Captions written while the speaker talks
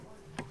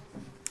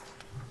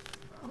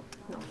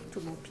to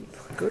more people.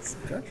 Good.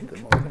 The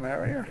more the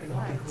merrier.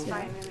 It's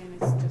fine. I mean,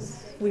 it's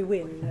just. We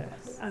will.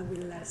 I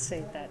will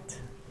say that.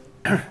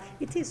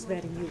 It is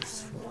very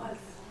useful.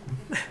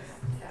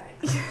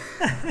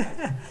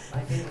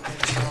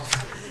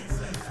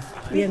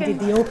 We did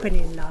the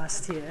opening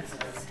last year.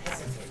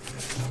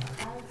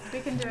 We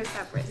can do a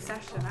separate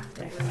session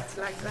afterwards,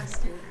 like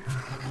last year.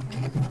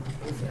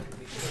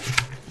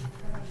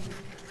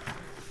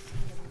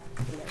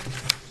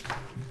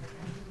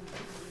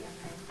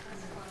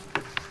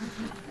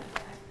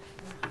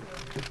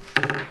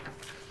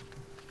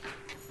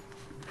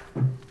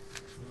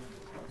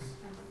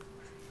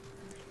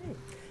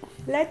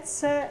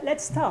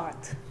 Let's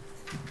start.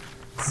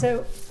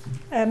 So,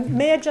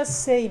 may I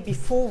just say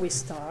before we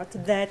start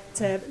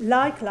that,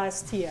 like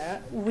last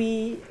year,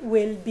 we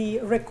will be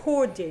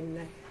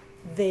recording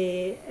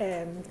the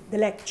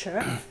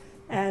lecture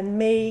and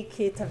make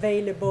it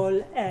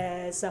available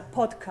as a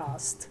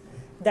podcast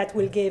that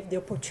will give the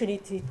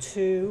opportunity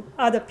to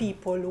other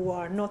people who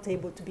are not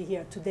able to be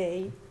here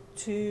today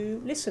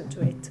to listen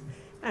to it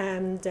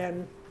and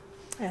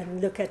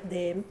look at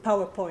the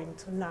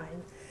PowerPoint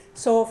online.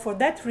 So for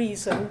that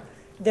reason,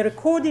 the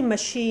recording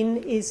machine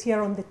is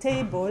here on the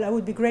table. I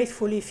would be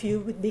grateful if you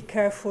would be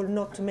careful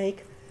not to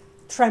make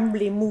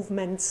trembling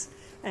movements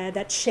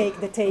that shake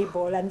the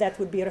table, and that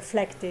would be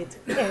reflected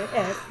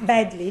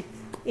badly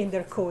in the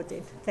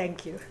recording.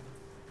 Thank you.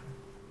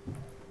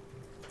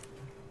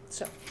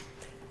 So,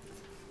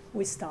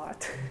 we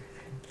start.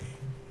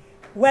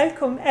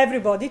 Welcome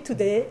everybody to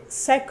the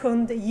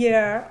second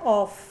year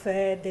of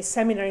the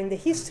seminar in the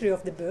history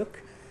of the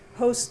book,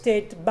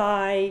 hosted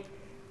by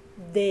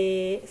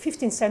the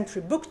 15th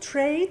Century Book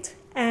Trade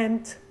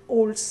and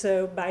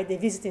also by the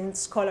Visiting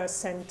Scholars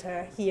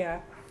Center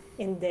here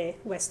in the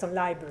Weston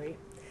Library.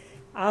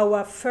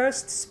 Our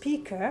first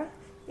speaker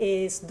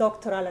is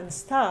Dr. Alan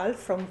Stahl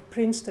from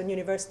Princeton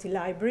University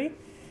Library,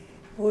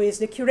 who is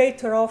the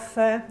curator of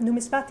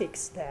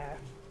numismatics there.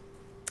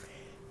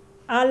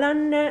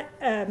 Alan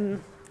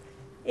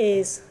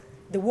is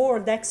the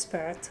world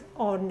expert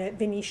on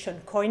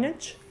Venetian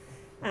coinage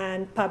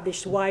and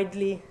published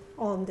widely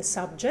on the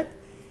subject.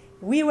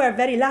 We were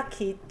very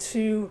lucky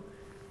to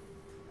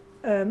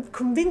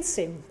convince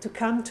him to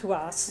come to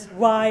us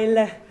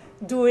while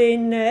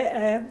doing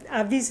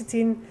a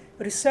visiting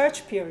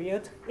research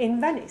period in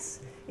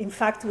Venice. In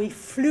fact, we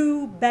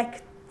flew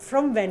back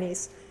from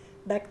Venice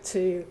back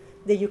to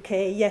the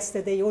UK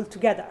yesterday all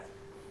together.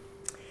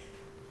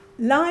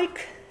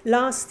 Like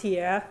last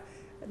year,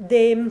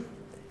 the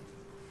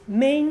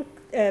main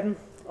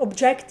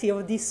objective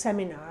of these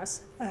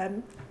seminars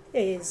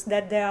is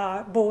that they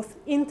are both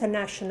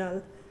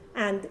international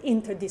and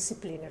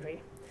interdisciplinary.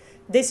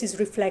 This is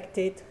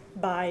reflected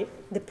by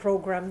the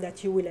program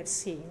that you will have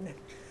seen.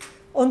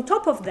 On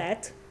top of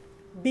that,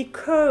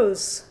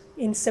 because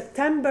in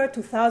September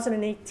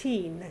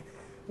 2018,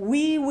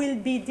 we will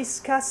be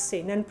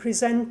discussing and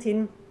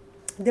presenting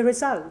the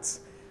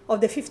results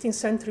of the 15th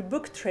Century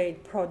Book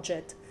Trade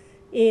project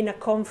in a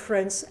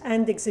conference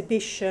and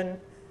exhibition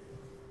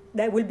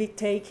that will be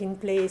taking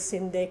place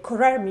in the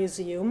Correr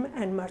Museum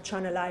and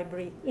Marciana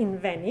Library in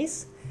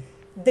Venice.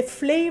 The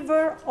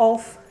flavor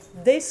of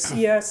this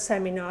year's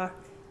seminar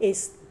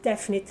is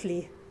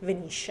definitely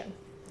Venetian.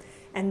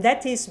 And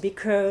that is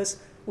because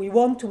we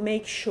want to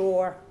make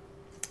sure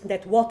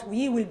that what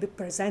we will be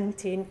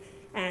presenting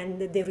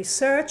and the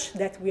research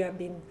that we have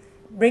been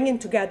bringing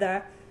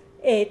together,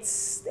 it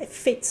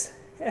fits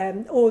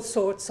all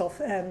sorts of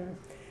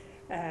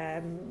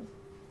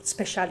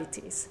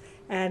specialities.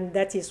 And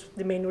that is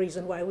the main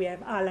reason why we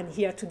have Alan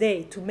here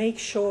today, to make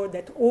sure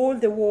that all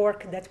the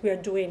work that we are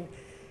doing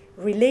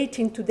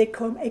relating to the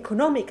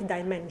economic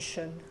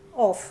dimension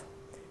of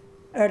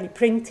early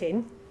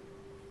printing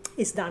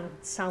is done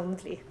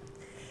soundly.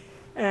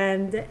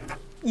 And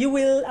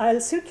I'll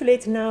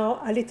circulate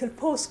now a little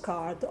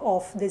postcard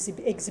of this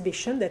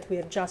exhibition that we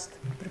have just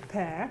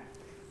prepared,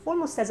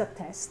 almost as a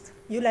test.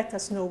 You let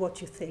us know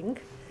what you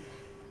think.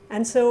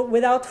 And so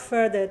without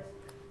further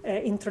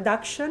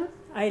introduction,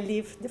 I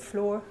leave the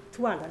floor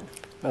to Alan.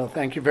 Well,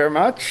 thank you very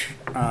much.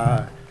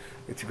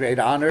 It's a great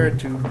honor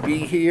to be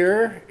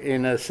here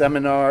in a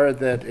seminar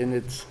that in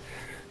its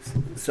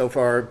so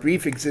far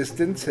brief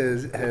existence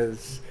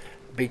has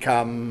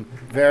become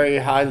very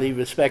highly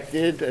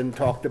respected and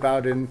talked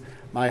about in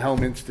my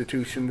home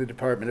institution, the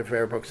Department of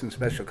Rare Books and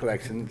Special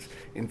Collections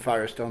in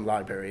Firestone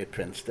Library at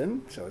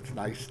Princeton. So it's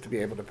nice to be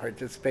able to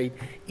participate,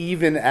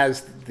 even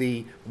as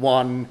the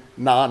one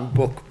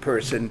non-book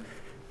person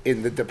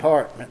in the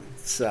department.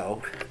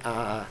 So,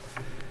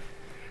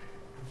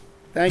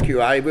 thank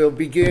you. I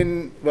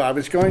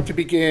was going to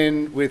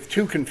begin with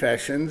two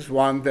confessions.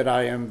 One, that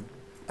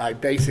I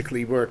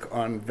basically work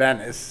on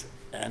Venice,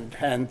 and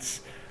hence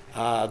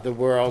the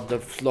world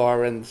of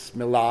Florence,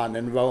 Milan,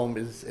 and Rome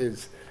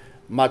is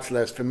much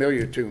less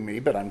familiar to me,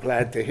 but I'm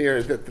glad to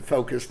hear that the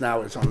focus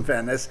now is on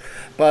Venice.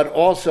 But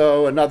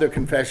also another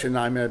confession,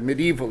 I'm a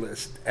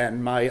medievalist,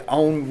 and my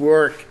own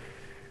work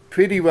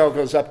pretty well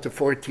goes up to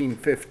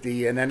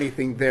 1450, and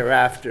anything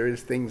thereafter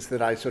is things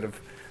that I sort of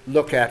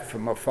look at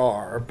from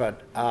afar.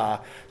 But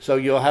so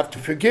you'll have to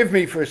forgive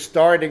me for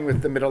starting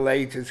with the Middle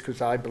Ages,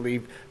 because I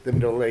believe the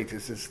Middle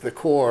Ages is the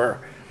core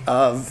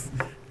of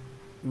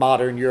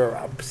modern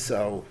Europe.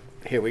 So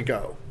here we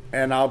go.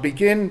 And I'll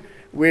begin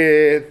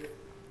with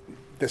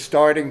the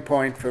starting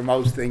point for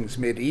most things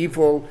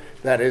medieval,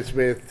 that is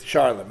with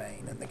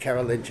Charlemagne and the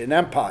Carolingian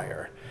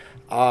Empire.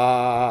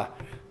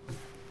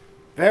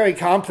 Very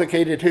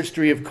complicated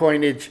history of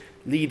coinage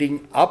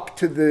leading up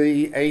to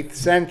the 8th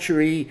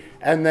century,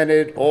 and then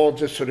it all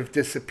just sort of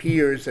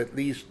disappears, at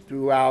least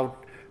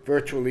throughout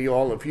virtually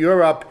all of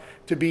Europe,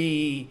 to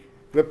be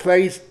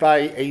replaced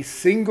by a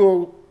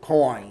single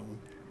coin,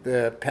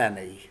 the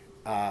penny,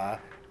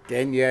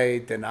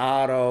 denier,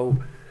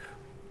 denaro,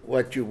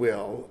 what you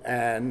will.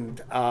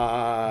 And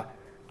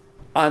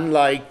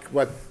unlike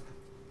what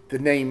the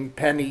name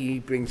penny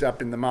brings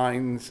up in the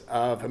minds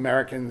of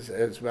Americans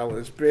as well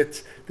as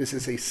Brits, this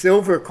is a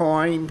silver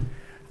coin.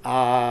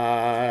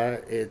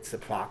 It's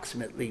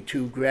approximately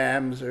 2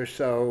 grams or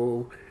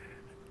so.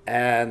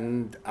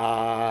 And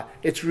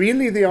it's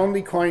really the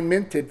only coin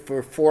minted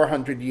for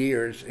 400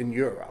 years in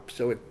Europe.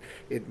 So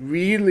it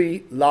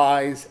really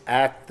lies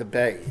at the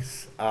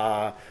base.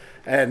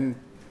 And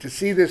to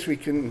see this, we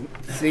can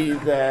see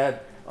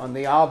that on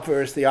the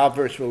obverse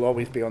will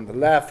always be on the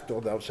left,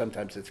 although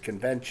sometimes it's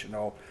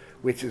conventional,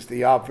 which is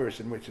the obverse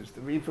and which is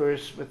the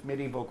reverse with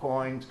medieval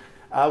coins.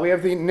 We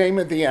have the name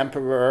of the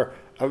emperor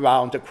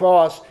around a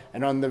cross,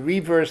 and on the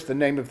reverse, the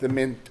name of the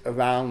mint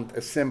around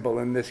a symbol,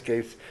 in this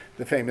case,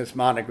 the famous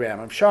monogram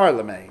of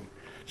Charlemagne.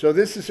 So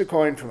this is a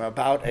coin from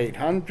about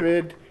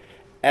 800,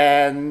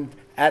 and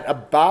at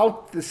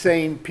about the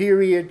same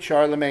period,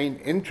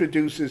 Charlemagne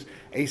introduces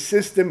a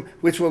system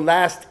which will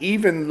last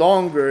even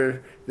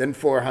longer than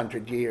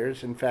 400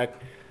 years. In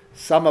fact,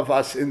 some of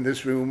us in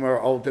this room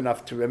are old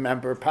enough to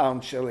remember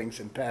pounds, shillings,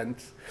 and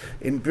pence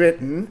in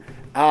Britain,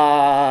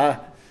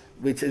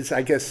 which is,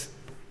 I guess,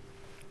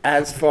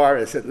 as far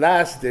as it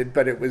lasted,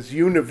 but it was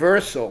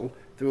universal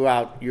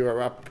throughout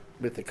Europe,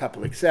 with a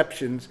couple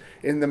exceptions,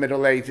 in the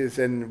Middle Ages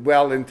and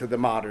well into the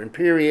modern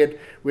period,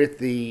 with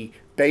the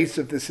base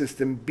of the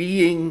system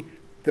being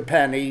the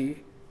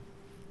penny,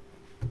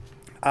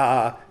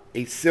 a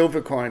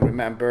silver coin,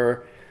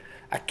 remember.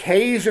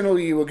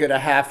 Occasionally you will get a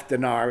half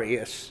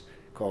denarius,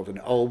 called an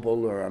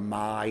obol or a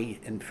mai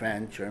in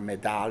French, or a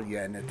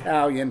medaglia in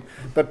Italian,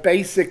 but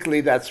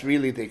basically that's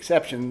really the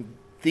exception.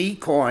 The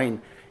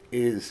coin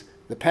is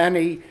the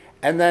penny,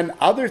 and then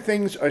other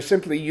things are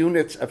simply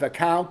units of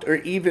account, or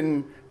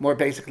even more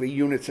basically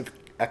units of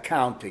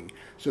accounting.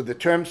 So the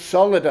term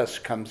solidus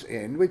comes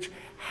in, which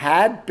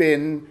had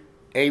been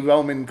a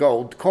Roman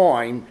gold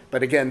coin,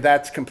 but again,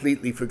 that's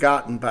completely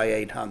forgotten by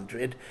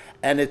 800,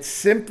 and it's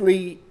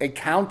simply a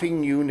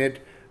counting unit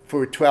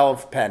for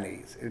 12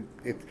 pennies.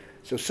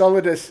 So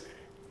solidus,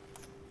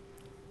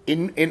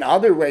 in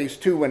other ways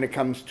too, when it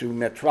comes to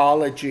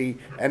metrology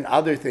and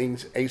other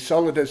things, a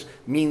solidus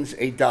means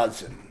a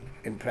dozen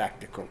in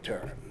practical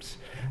terms.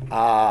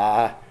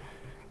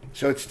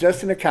 So it's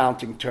just an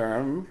accounting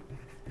term.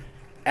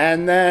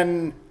 And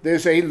then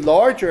there's a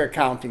larger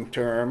accounting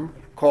term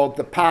called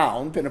the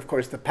pound, and of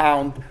course the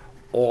pound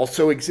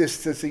also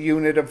exists as a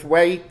unit of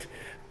weight,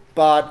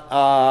 but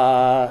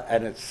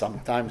and it's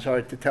sometimes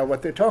hard to tell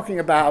what they're talking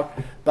about,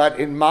 but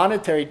in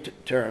monetary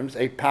terms,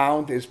 a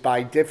pound is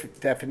by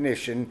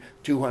definition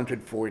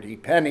 240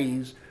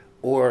 pennies,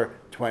 or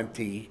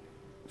 20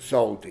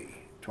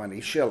 soldi,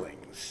 20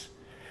 shillings.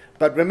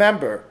 But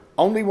remember,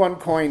 only one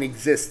coin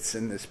exists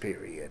in this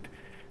period,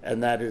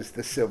 and that is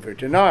the silver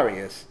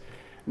denarius.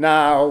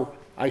 Now,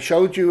 I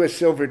showed you a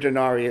silver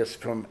denarius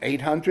from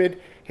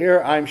 800.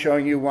 Here I'm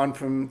showing you one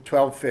from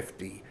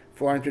 1250,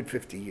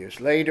 450 years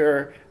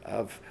later,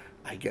 of,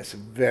 I guess, a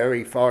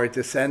very far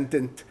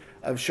descendant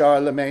of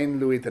Charlemagne,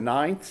 Louis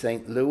IX,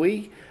 St.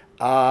 Louis,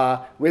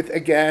 with,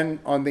 again,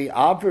 on the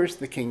obverse,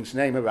 the king's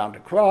name around a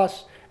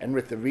cross, and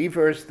with the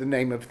reverse, the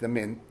name of the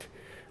mint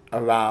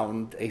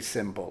around a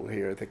symbol,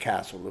 here the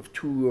castle of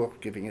Tours,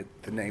 giving it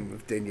the name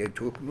of Denier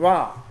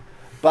Tournois.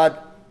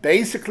 But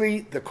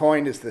basically, the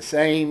coin is the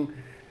same.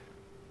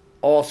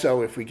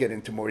 Also, if we get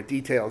into more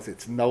details,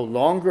 it's no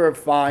longer of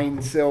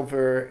fine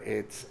silver.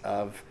 It's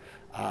of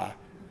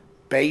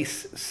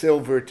base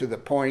silver to the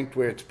point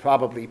where it's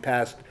probably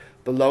passed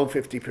below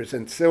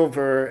 50%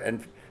 silver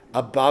and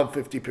above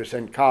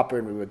 50% copper,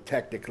 and we would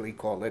technically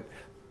call it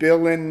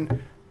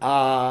billin.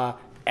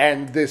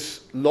 And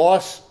this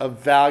loss of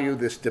value,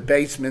 this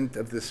debasement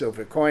of the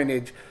silver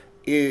coinage,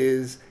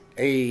 is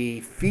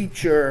a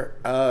feature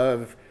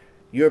of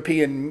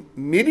European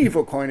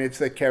medieval coinage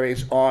that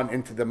carries on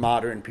into the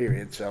modern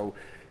period. So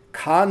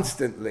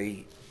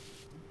constantly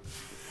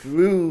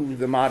through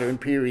the modern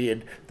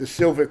period, the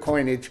silver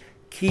coinage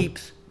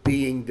keeps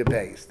being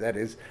debased. That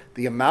is,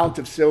 the amount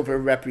of silver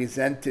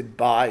represented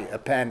by a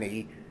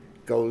penny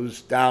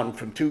goes down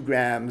from 2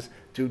 grams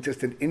to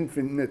just an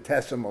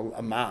infinitesimal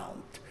amount.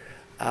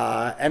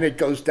 And it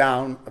goes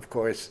down, of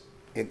course,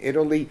 in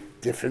Italy,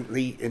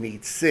 differently in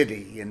each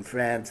city. In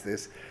France,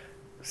 there's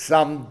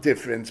some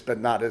difference, but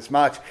not as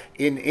much.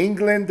 In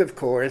England, of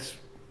course,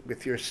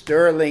 with your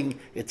sterling,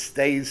 it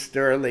stays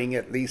sterling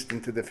at least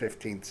into the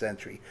 15th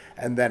century,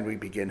 and then we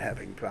begin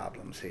having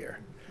problems here.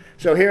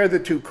 So here are the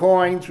two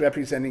coins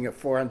representing a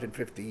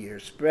 450-year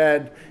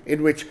spread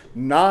in which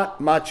not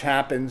much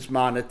happens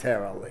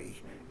monetarily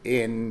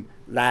in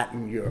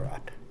Latin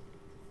Europe.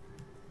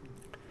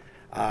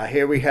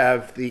 Here we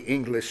have the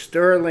English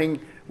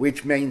sterling,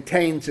 which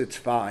maintains its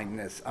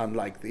fineness,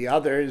 unlike the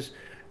others.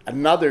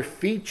 Another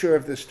feature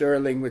of the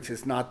sterling, which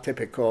is not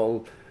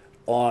typical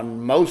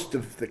on most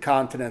of the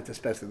continent,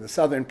 especially the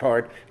southern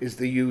part, is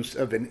the use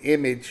of an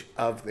image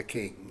of the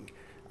king.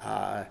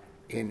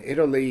 In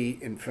Italy,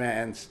 in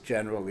France,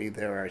 generally,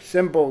 there are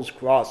symbols,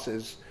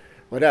 crosses,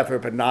 whatever,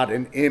 but not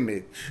an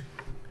image.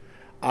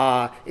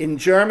 In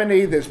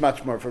Germany, there's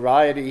much more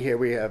variety. Here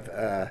we have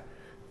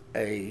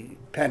a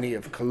penny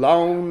of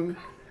Cologne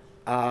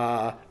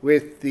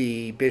with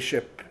the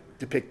bishop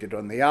depicted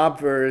on the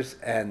obverse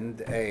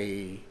and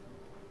a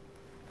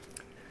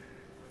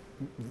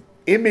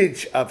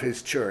image of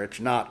his church,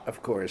 not,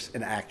 of course,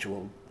 an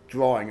actual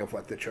drawing of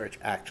what the church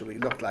actually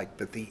looked like,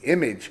 but the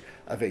image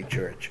of a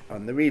church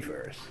on the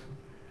reverse.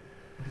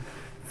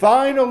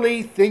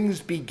 Finally,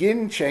 things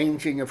begin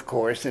changing, of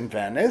course, in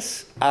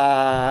Venice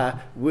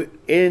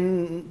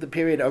in the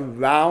period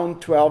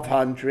around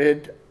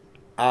 1200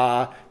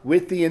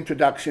 with the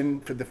introduction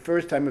for the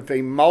first time of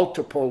a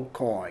multiple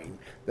coin.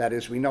 That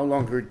is, we no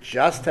longer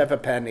just have a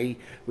penny,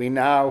 we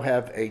now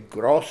have a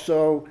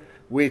grosso,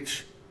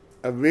 which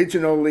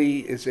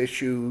originally is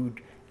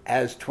issued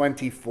as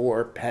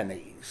 24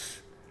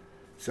 pennies.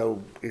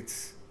 So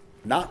it's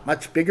not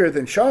much bigger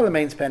than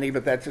Charlemagne's penny,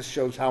 but that just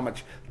shows how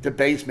much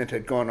debasement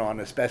had gone on,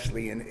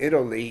 especially in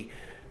Italy,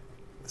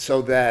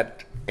 so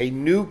that a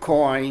new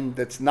coin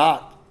that's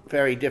not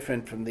very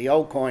different from the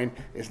old coin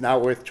is now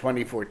worth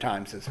 24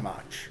 times as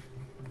much.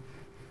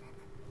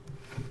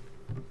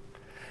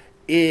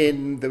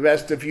 In the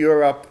rest of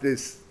Europe,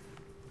 this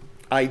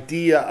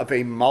idea of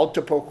a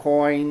multiple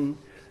coin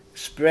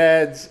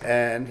spreads,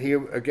 and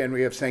here again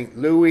we have St.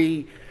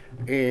 Louis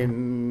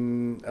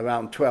in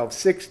around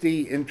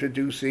 1260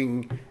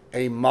 introducing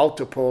a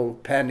multiple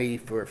penny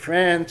for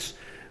France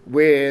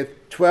with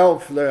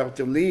 12 fleurs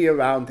de lis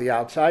around the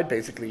outside.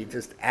 Basically, he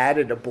just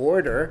added a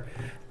border,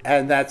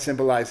 and that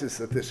symbolizes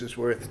that this is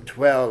worth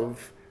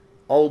 12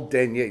 old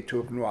deniers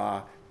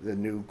tournois, the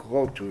new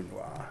gros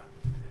tournois.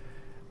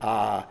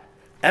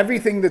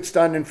 Everything that's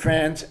done in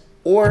France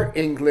or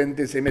England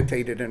is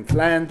imitated in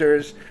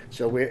Flanders.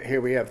 So here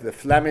we have the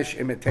Flemish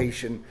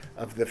imitation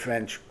of the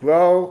French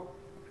gros,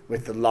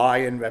 with the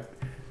lion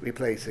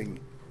replacing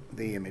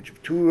the image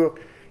of Tours.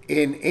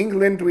 In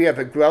England, we have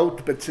a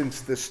groat, but since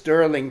the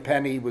sterling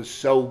penny was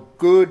so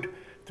good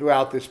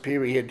throughout this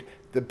period,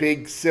 the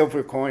big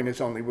silver coin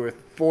is only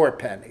worth 4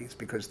 pennies,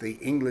 because the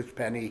English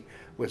penny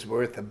was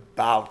worth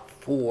about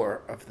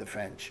 4 of the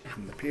French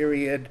in the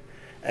period.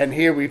 And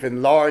here we've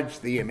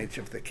enlarged the image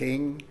of the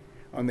king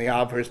on the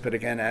obverse, but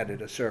again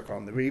added a circle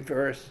on the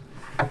reverse.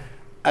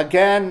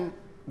 Again,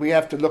 we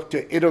have to look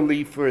to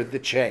Italy for the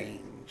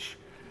change.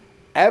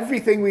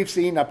 Everything we've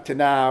seen up to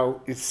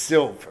now is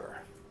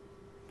silver.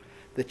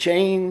 The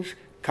change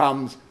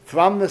comes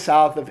from the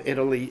south of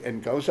Italy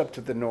and goes up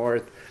to the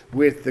north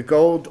with the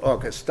gold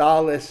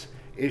Augustalis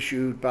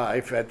issued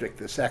by Frederick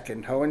II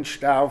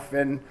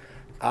Hohenstaufen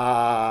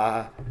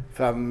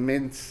from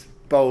mints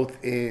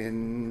both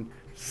in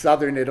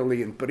southern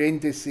Italy in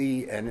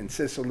Brindisi and in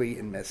Sicily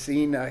in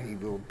Messina. He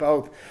ruled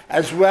both,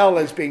 as well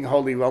as being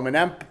Holy Roman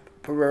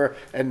Emperor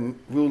and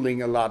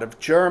ruling a lot of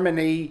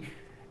Germany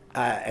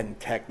and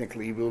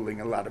technically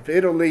ruling a lot of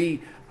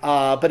Italy.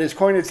 But his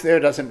coinage there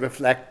doesn't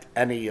reflect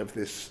any of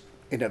this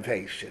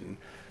innovation.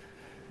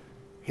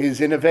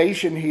 His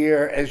innovation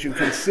here, as you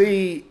can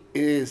see,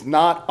 is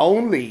not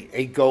only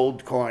a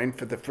gold coin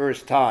for the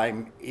first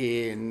time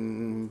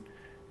in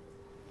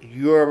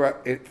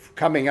Europe,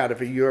 coming out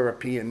of a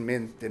European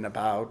mint in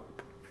about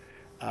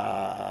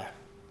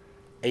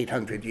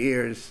 800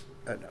 years,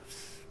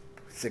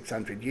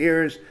 600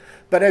 years.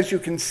 But as you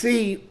can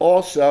see,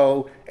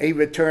 also a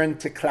return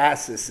to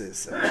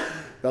classicism.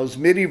 Those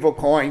medieval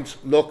coins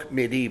look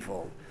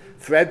medieval.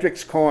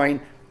 Frederick's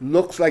coin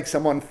looks like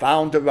someone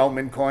found a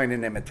Roman coin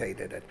and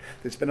imitated it.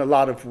 There's been a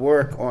lot of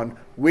work on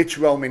which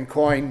Roman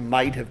coin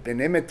might have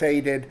been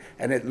imitated,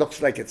 and it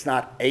looks like it's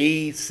not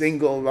a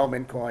single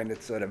Roman coin,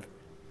 it's sort of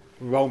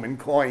Roman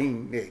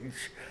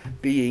coinage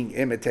being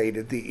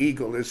imitated. The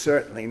eagle is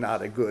certainly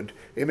not a good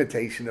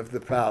imitation of the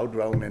proud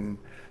Roman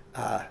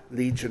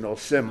legional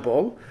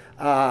symbol.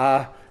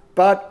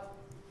 But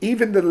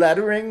even the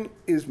lettering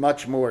is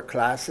much more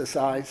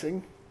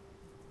classicizing.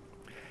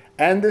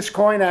 And this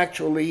coin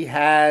actually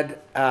had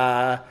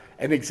an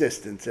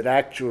existence. It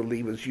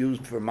actually was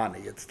used for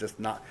money. It's just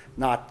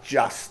not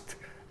just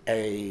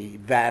a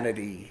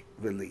vanity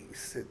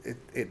release.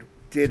 It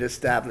did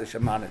establish a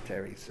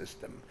monetary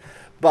system.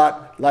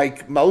 But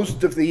like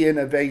most of the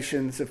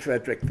innovations of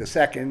Frederick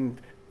II,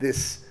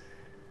 this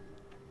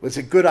was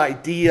a good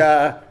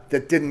idea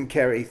that didn't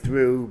carry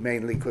through,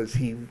 mainly because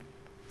he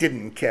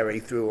didn't carry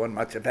through on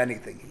much of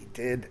anything he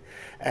did.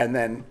 And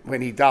then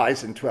when he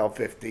dies in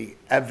 1250,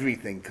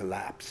 everything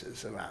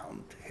collapses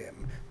around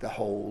him. The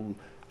whole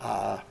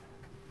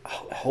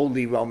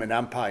Holy Roman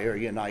Empire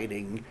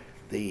uniting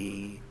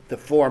the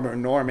former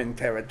Norman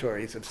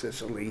territories of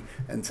Sicily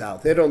and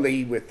South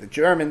Italy with the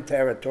German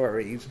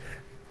territories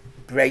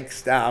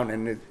breaks down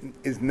and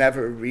is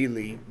never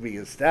really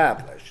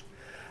reestablished.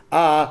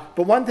 But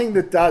one thing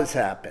that does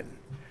happen,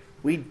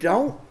 we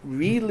don't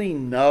really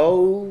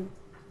know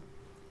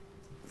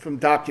from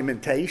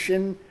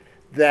documentation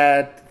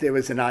that there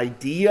was an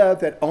idea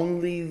that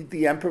only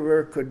the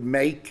emperor could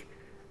make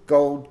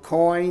gold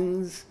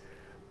coins,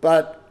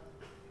 but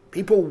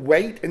people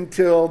wait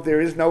until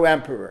there is no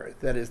emperor,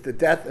 that is the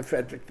death of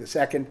Frederick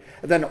II, and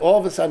then all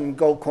of a sudden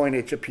gold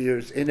coinage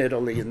appears in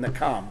Italy in the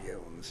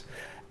communes.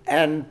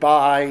 And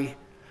by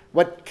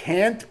what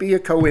can't be a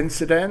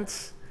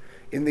coincidence,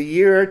 in the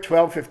year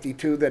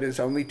 1252, that is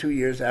only 2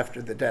 years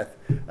after the death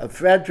of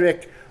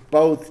Frederick,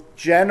 both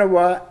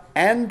Genoa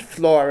and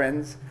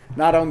Florence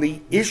not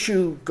only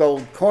issue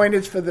gold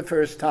coinage for the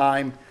first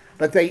time,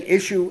 but they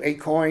issue a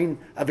coin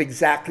of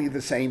exactly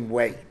the same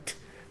weight,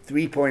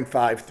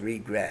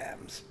 3.53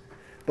 grams.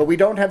 But we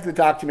don't have the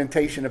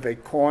documentation of a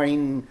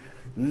coin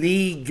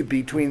league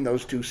between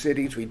those two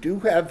cities. We do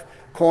have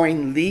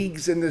coin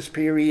leagues in this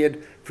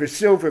period for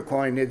silver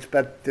coinage,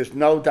 but there's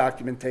no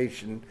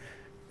documentation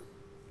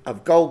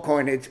of gold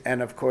coinage.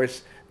 And of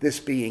course, this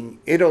being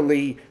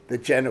Italy, the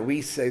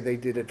Genoese say they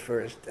did it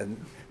first,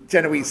 and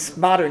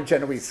modern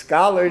Genoese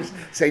scholars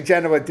say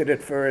Genoa did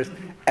it first,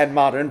 and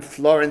modern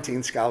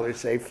Florentine scholars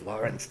say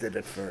Florence did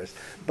it first.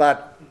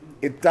 But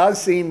it does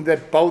seem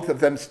that both of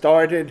them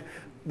started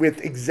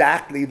with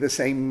exactly the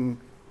same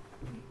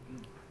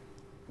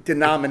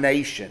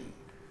denomination,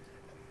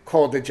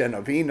 called a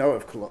Genovino,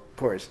 of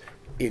course,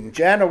 in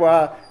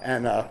Genoa,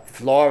 and a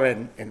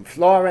Florin in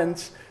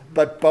Florence,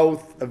 but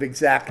both of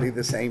exactly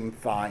the same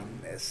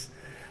fineness.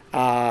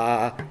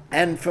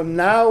 And from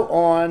now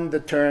on, the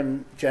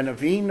term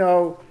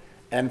Genovino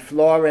and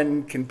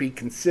Florin can be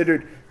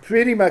considered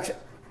pretty much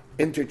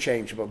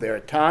interchangeable. There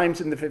are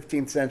times in the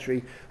 15th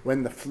century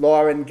when the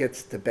florin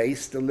gets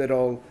debased a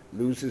little,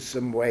 loses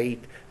some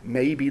weight,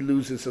 maybe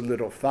loses a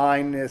little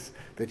fineness.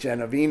 The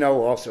Genovino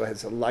also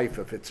has a life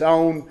of its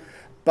own.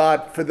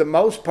 But for the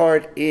most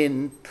part,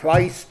 in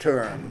price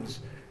terms,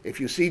 if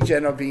you see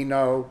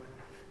Genovino,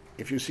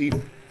 if you see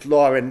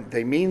florin,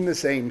 they mean the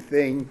same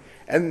thing.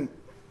 And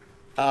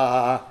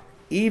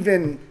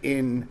even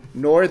in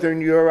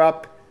Northern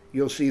Europe,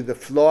 you'll see the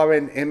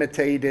florin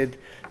imitated.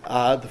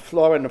 The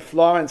florin of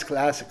Florence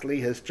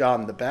classically has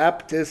John the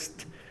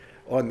Baptist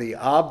on the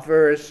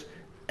obverse,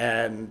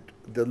 and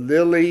the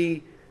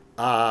lily,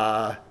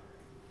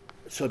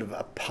 sort of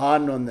a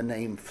pun on the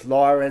name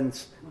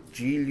Florence,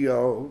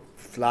 Giglio,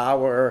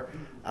 flower,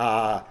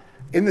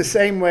 in the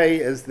same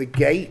way as the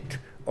gate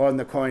on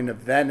the coin of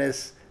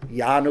Venice,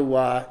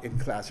 Janua in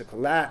classical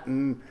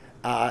Latin,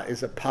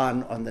 is a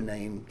pun on the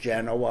name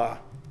Genoa.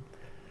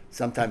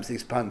 Sometimes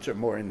these puns are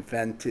more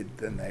invented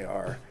than they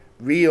are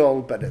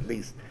real, but at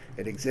least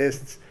it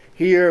exists.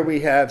 Here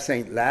we have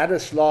St.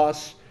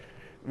 Ladislaus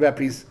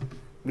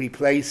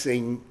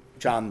replacing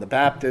John the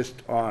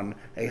Baptist on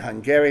a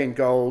Hungarian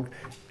gold.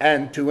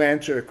 And to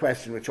answer a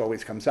question which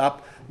always comes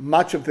up,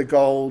 much of the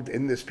gold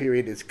in this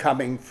period is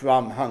coming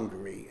from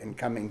Hungary and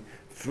coming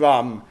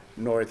from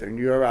Northern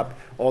Europe,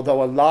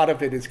 although a lot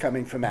of it is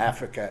coming from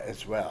Africa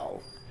as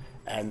well.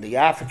 And the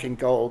African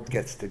gold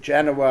gets to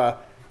Genoa,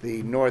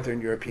 the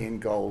Northern European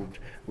gold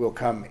will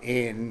come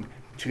in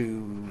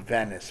to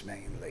Venice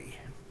mainly.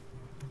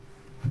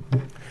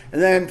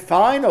 And then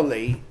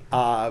finally,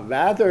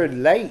 rather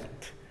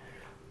late,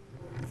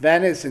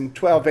 Venice in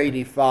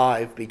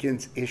 1285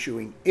 begins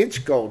issuing its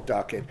gold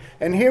ducat.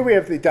 And here we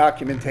have the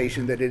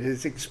documentation that it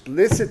is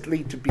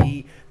explicitly to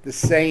be the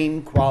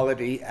same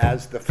quality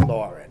as the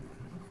florin.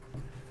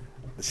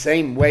 The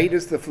same weight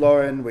as the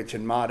florin, which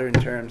in modern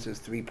terms is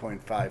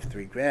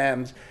 3.53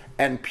 grams,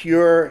 and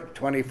pure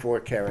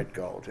 24-karat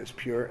gold, as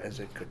pure as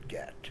it could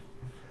get.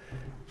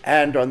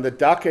 And on the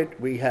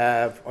ducat, we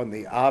have on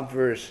the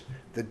obverse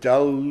the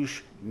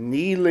Doge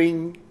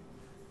kneeling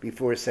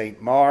before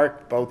St.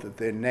 Mark, both of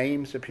their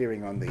names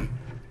appearing on the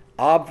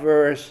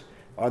obverse.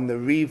 On the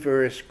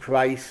reverse,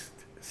 Christ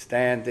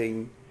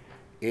standing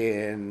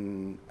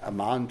in a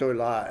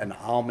mandorla, an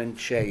almond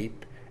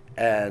shape,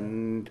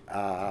 and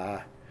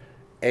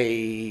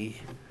a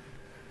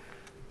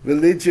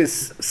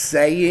religious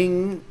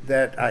saying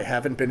that I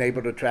haven't been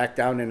able to track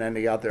down in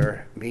any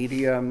other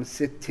medium,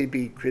 sit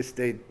tibi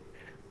Christe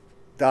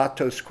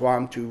datos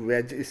quam tu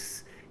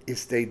regis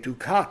iste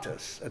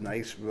ducatus, a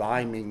nice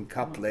rhyming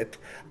couplet,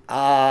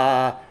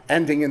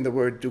 ending in the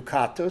word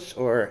ducatus,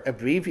 or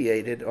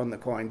abbreviated on the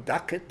coin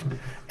ducat,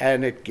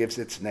 and it gives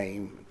its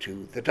name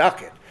to the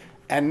ducat.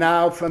 And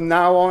now, from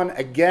now on,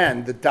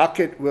 again, the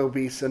ducat will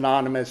be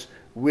synonymous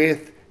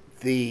with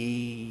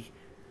the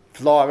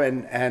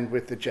florin and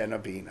with the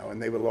Genovino,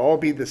 and they will all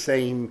be the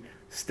same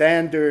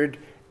standard.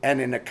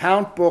 And in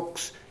account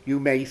books, you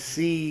may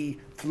see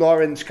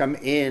florins come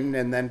in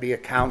and then be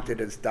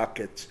accounted as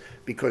ducats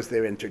because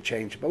they're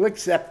interchangeable,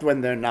 except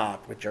when they're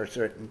not, which are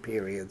certain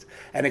periods,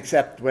 and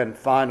except when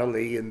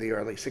finally in the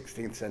early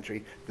 16th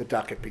century the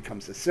ducat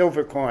becomes a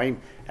silver coin,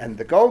 and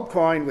the gold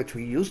coin, which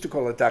we used to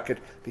call a ducat,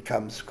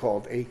 becomes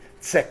called a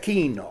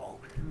zecchino,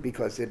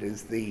 because it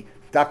is the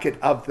ducat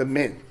of the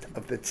mint,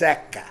 of the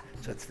zecca.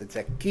 So it's the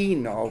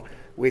zecchino,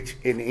 which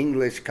in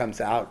English comes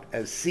out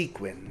as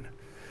sequin.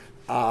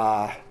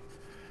 And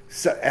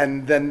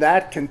then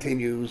that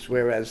continues,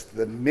 whereas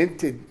the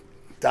minted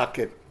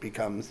ducat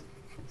becomes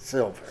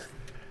silver.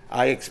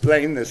 I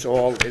explain this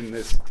all in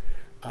this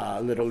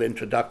little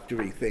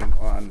introductory thing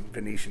on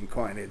Venetian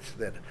coinage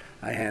that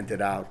I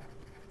handed out.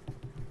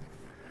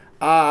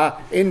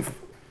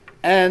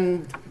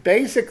 And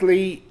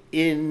basically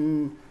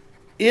in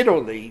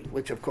Italy,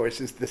 which of course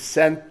is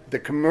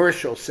the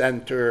commercial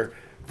center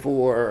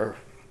for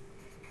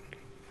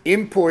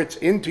imports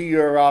into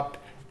Europe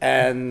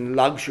and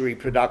luxury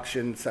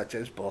production such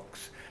as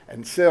books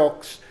and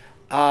silks,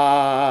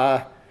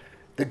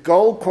 the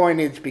gold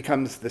coinage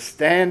becomes the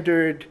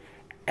standard,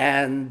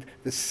 and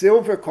the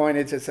silver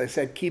coinage, as I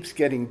said, keeps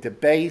getting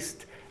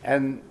debased,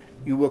 and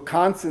you will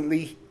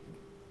constantly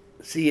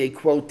see a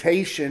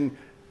quotation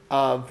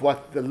of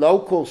what the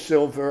local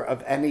silver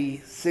of any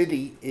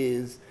city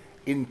is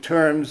in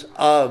terms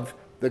of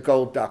the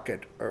gold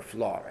ducat or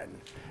florin.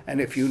 And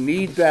if you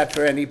need that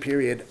for any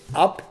period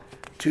up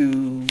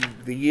to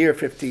the year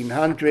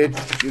 1500,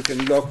 you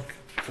can look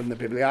from the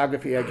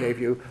bibliography I gave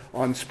you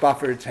on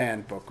Spufford's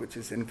Handbook, which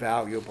is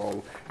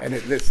invaluable, and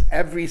it lists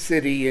every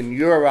city in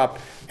Europe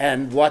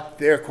and what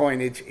their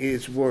coinage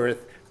is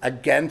worth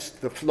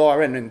against the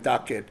florin and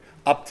ducat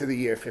up to the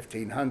year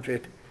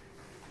 1500.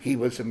 He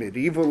was a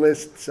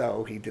medievalist,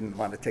 so he didn't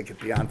want to take it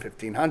beyond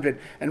 1500.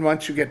 And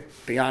once you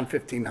get beyond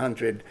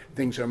 1500,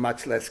 things are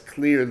much less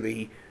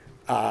clearly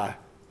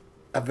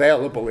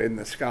available in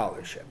the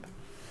scholarship.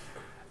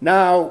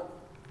 Now,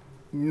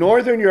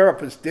 Northern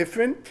Europe is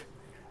different.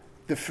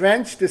 The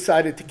French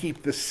decided to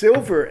keep the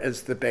silver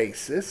as the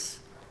basis,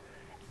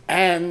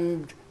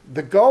 and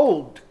the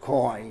gold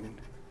coin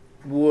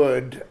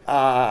would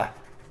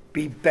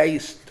be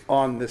based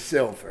on the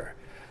silver.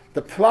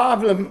 The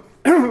problem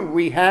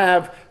we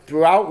have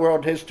throughout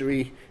world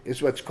history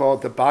is what's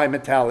called the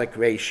bimetallic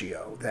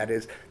ratio. That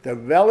is, the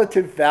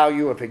relative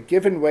value of a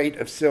given weight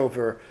of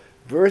silver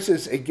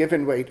versus a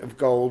given weight of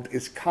gold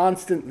is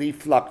constantly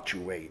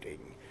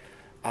fluctuating,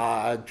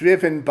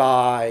 driven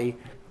by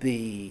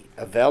the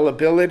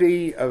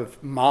availability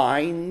of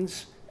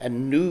mines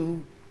and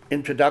new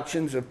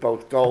introductions of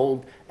both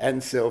gold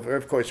and silver.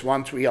 Of course,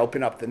 once we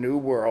open up the New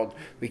World,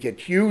 we get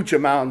huge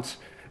amounts.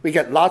 We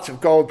get lots of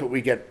gold, but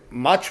we get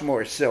much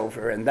more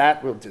silver, and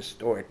that will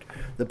distort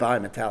the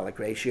bimetallic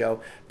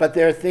ratio. But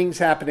there are things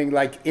happening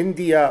like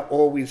India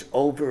always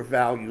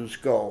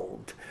overvalues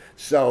gold.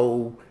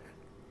 So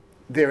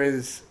there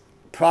is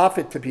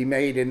profit to be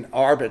made in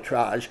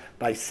arbitrage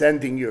by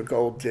sending your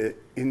gold to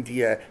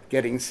India,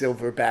 getting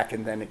silver back,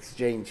 and then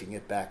exchanging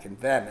it back in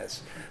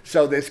Venice.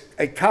 So there's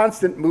a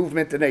constant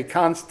movement and a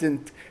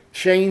constant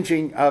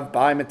changing of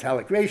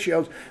bimetallic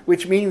ratios,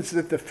 which means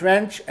that the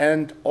French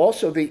and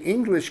also the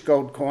English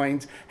gold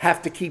coins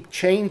have to keep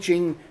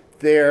changing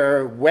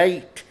their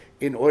weight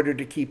in order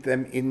to keep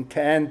them in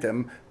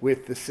tandem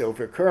with the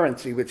silver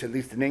currency, which at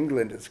least in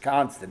England is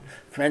constant.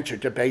 French are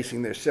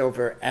debasing their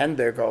silver and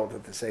their gold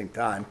at the same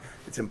time.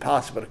 It's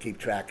impossible to keep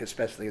track,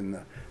 especially in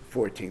the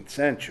 14th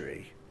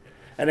century.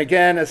 And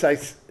again,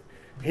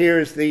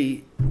 here's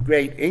the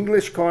great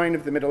English coin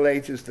of the Middle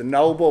Ages, the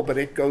noble, but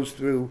it goes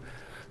through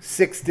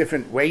 6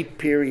 different weight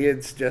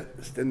periods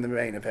just in the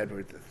reign of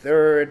Edward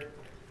III.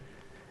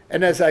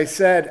 And as I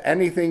said,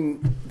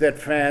 anything that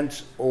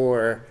France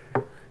or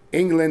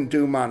England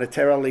do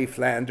monetarily,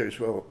 Flanders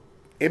will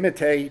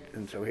imitate,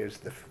 and so here's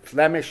the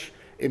Flemish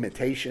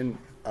imitation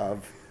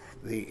of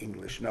the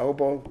English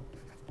noble.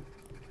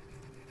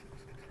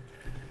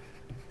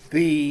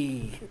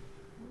 The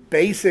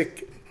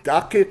basic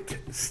ducat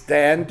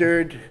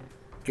standard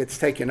gets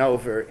taken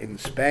over in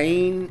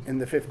Spain in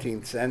the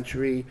 15th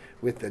century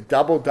with the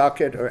double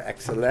ducat or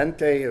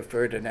excelente of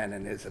Ferdinand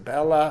and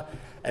Isabella,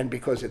 and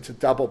because it's a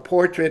double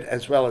portrait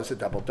as well as a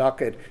double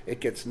ducat, it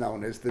gets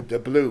known as the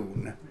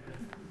doubloon.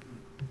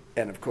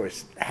 And of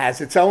course, has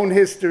its own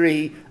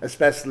history,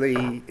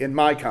 especially in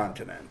my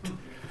continent.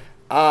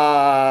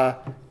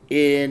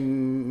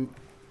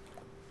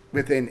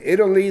 Within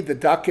Italy, the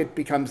ducat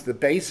becomes the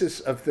basis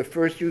of the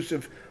first use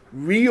of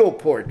real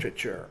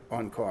portraiture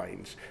on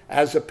coins,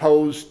 as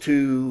opposed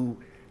to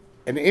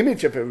an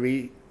image of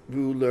a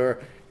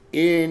ruler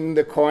in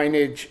the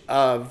coinage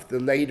of the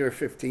later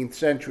 15th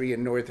century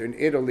in northern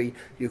Italy.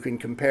 You can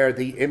compare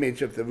the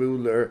image of the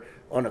ruler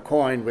on a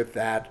coin with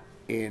that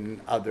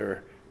in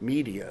other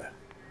media,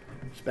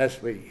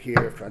 especially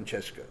here,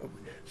 Francesco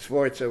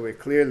Sforza. We're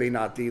clearly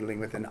not dealing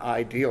with an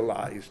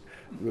idealized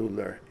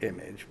ruler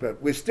image,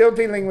 but we're still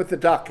dealing with the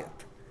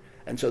ducat.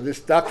 And so this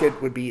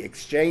ducat would be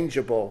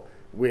exchangeable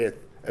with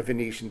a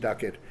Venetian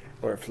ducat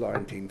or a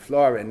Florentine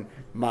florin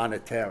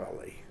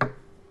monetarily.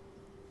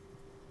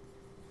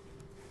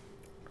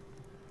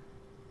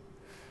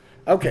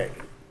 Okay.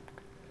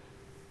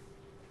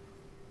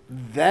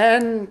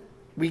 Then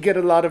we get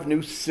a lot of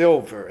new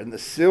silver, and the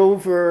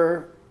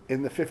silver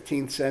in the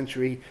 15th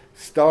century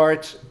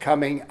starts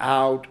coming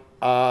out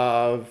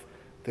of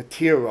the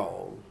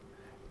Tyrol,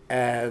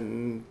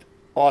 and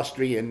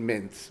Austrian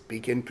mints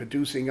begin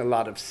producing a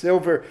lot of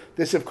silver.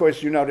 This, of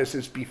course, you notice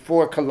is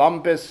before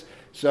Columbus,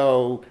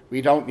 so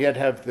we don't yet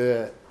have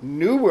the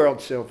New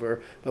World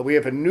silver, but we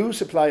have a new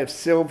supply of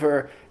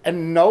silver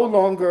and no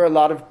longer a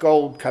lot of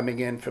gold coming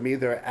in from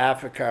either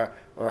Africa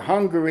or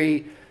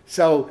Hungary.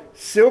 So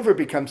silver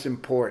becomes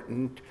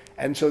important,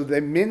 and so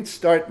the mints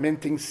start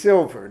minting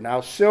silver.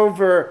 Now,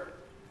 silver,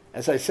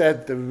 as I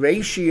said, the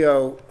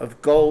ratio of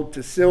gold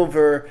to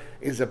silver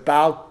is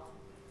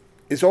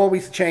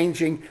always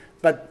changing,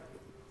 but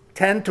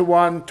 10 to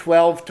 1,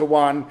 12 to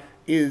 1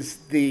 is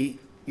the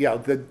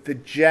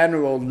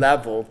general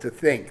level to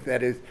think.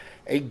 That is,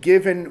 a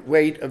given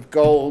weight of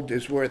gold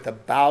is worth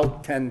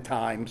about 10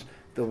 times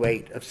the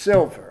weight of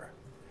silver.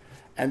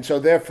 And so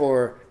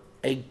therefore,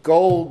 a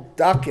gold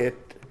ducat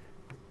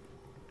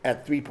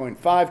at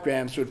 3.5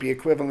 grams would be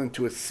equivalent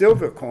to a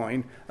silver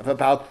coin of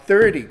about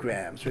 30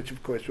 grams, which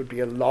of course would be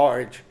a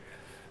large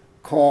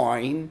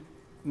coin,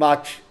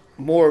 much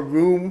more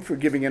room for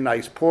giving a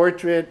nice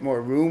portrait,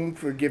 more room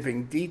for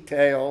giving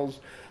details,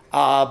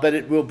 but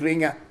it will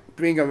bring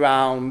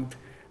around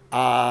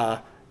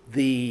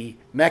the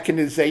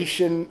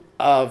mechanization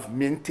of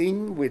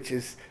minting, which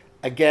is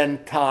again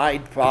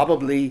tied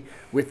probably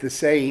with the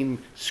same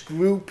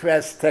screw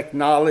press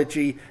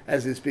technology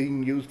as is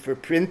being used for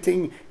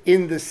printing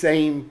in the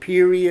same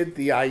period.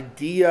 The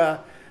idea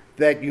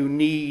that you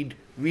need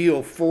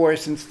real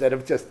force instead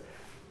of just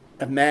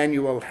a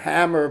manual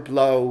hammer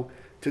blow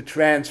to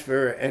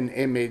transfer an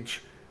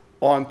image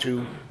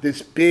onto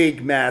this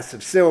big mass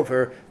of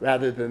silver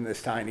rather than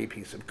this tiny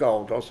piece of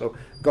gold. Also,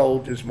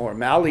 gold is more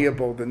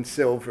malleable than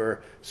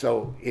silver,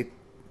 so it's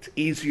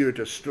easier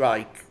to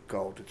strike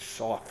gold. It's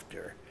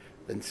softer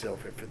than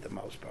silver for the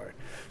most part.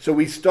 So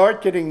we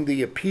start getting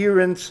the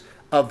appearance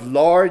of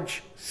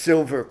large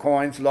silver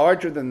coins,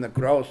 larger than the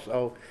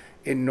grosso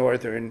in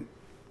northern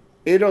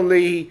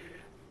Italy,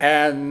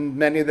 and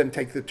many of them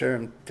take the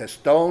term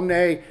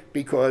testone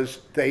because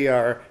they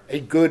are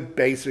a good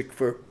basis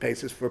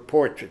for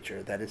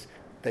portraiture. That is,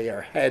 they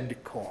are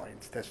head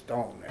coins,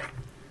 testone.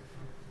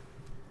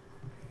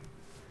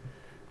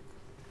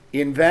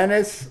 In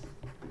Venice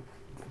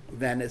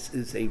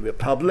is a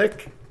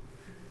republic.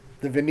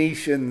 The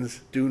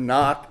Venetians do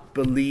not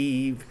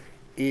believe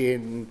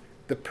in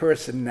the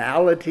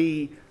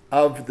personality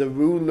of the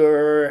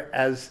ruler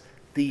as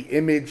the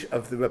image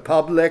of the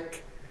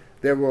republic.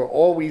 There were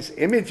always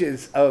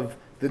images of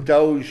the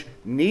Doge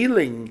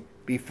kneeling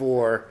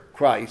before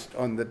Christ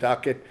on the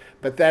ducat,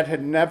 but that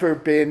had never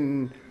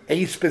been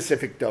a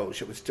specific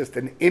Doge. It was just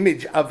an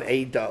image of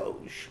a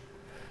Doge.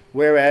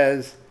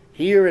 Whereas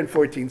here in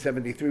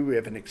 1473, we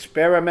have an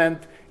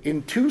experiment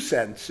in two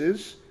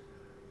senses.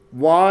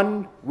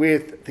 One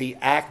with the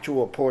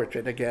actual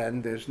portrait.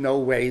 Again, there's no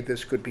way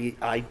this could be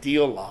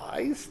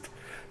idealized.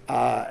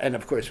 And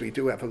of course, we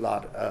do have a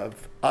lot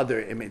of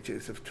other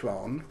images of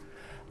Throne.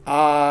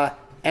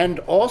 And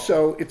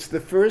also, it's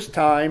the first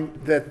time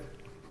that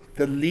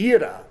the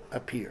lira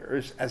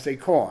appears as a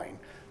coin.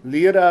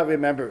 Lira,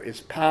 remember,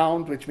 is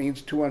pound, which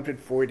means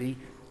 240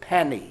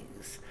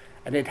 pennies.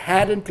 And it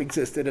hadn't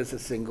existed as a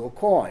single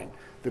coin.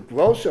 The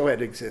grosso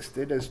had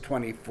existed as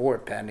 24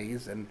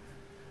 pennies, and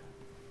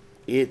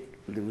it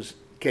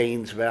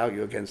gains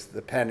value against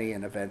the penny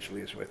and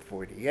eventually is worth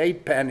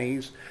 48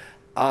 pennies.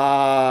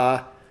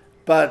 But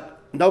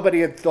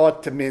nobody had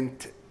thought to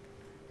mint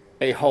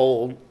a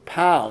whole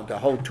pound, a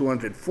whole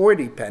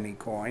 240 penny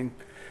coin.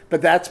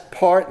 But that's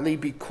partly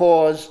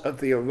because of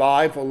the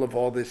arrival of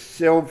all this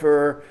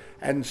silver,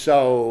 and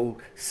so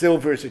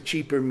silver is a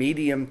cheaper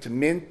medium to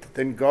mint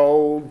than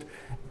gold,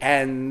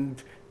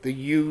 and the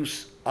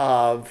use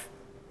of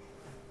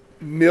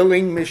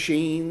milling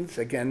machines.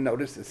 Again,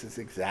 notice this is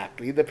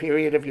exactly the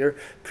period of your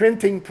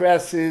printing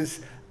presses,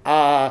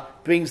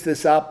 brings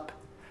this up.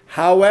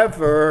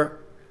 However,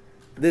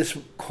 this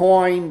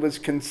coin was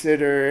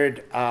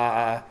considered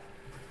an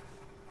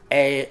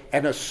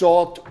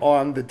assault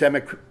on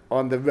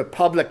the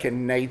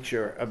Republican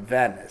nature of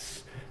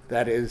Venice.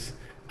 That is,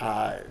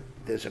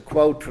 there's a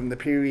quote from the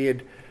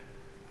period: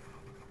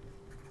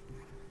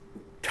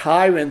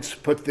 tyrants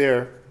put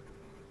their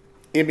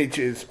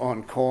images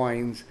on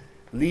coins,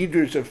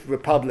 leaders of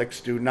republics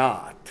do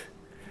not.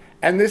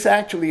 And this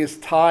actually is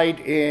tied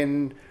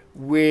in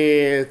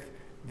with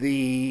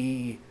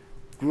the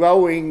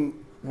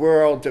growing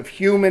world of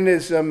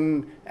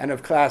humanism and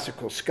of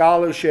classical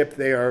scholarship.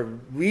 They are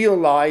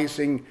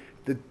realizing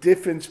the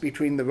difference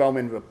between the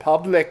Roman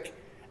Republic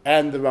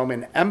and the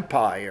Roman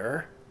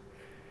Empire,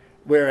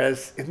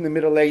 whereas in the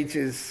Middle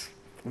Ages,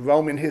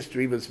 Roman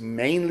history was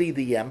mainly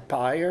the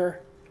empire.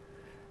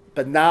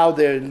 But now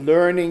they're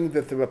learning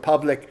that the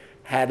Republic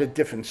had a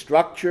different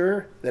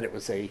structure, that it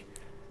was a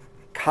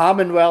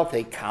commonwealth,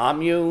 a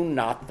commune,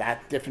 not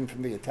that different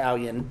from the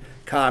Italian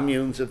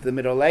communes of the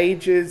Middle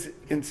Ages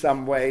in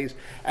some ways,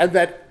 and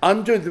that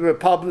under the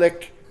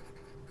Republic,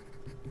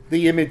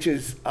 the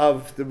images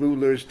of the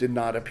rulers did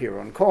not appear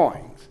on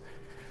coins.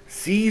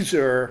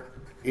 Caesar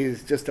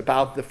is just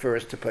about the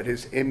first to put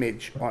his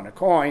image on a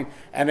coin,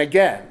 and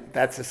again,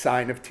 that's a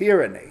sign of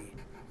tyranny.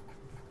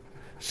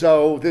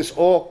 So this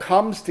all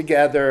comes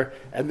together,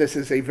 and this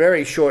is a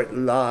very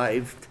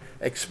short-lived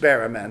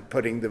experiment,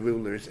 putting the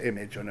ruler's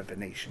image on a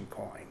Venetian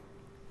coin.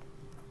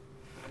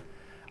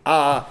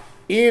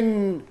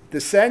 In the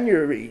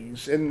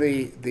seigneuries, in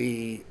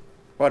the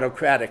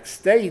autocratic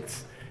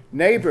states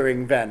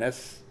neighboring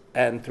Venice,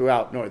 and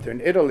throughout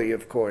northern Italy,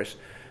 of course,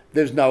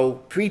 there's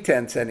no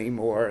pretense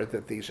anymore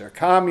that these are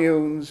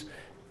communes.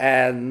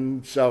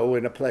 And so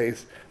in a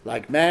place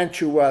like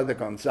Mantua, the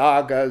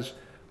Gonzagas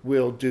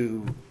will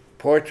do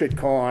portrait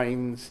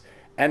coins.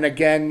 And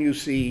again, you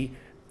see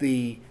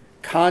the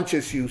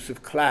conscious use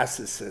of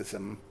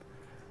classicism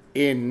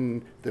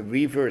in the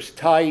reverse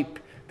type.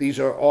 These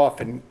are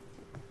often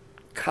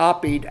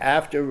copied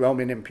after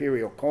Roman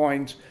imperial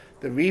coins.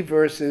 The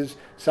reverses,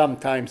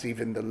 sometimes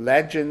even the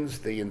legends,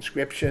 the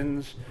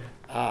inscriptions.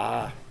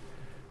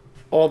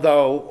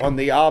 Although on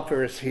the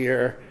obverse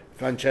here,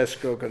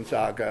 Francesco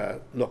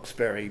Gonzaga looks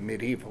very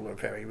medieval or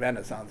very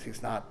Renaissance.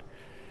 He's not,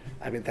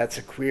 I mean, that's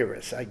a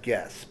Quirinus, I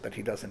guess, but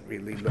he doesn't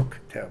really look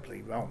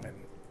terribly Roman.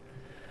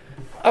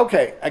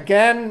 Okay,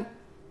 again,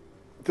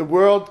 the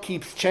world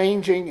keeps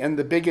changing, and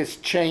the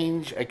biggest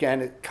change,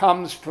 again, it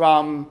comes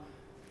from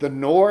the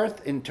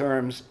north in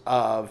terms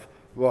of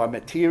raw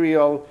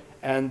material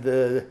and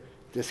the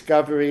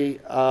discovery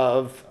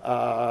of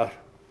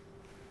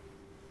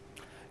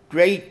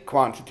great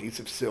quantities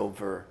of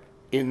silver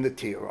in the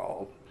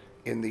Tyrol,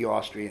 in the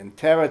Austrian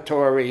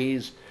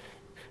territories,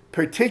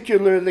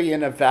 particularly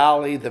in a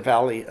valley, the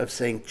Valley of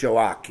St.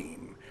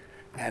 Joachim.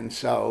 And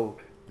so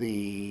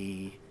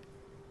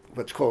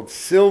what's called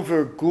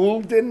silver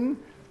gulden,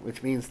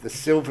 which means the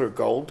silver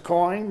gold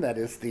coin, that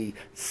is the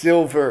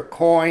silver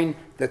coin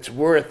that's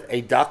worth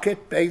a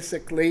ducat,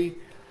 basically,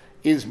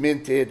 is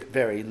minted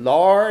very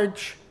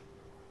large,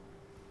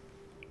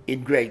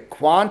 in great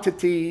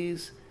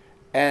quantities,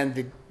 and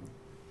it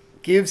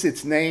gives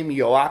its name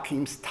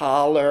Joachim's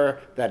Thaler,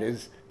 that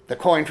is the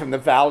coin from the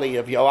Valley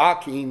of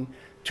Joachim,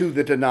 to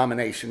the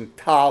denomination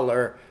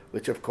Thaler,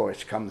 which of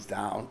course comes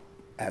down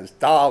as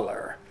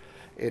dollar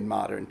in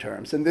modern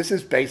terms. And this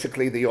is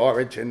basically the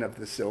origin of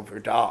the silver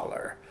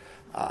dollar,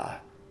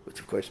 which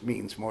of course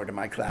means more to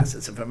my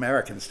classes of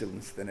American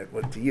students than it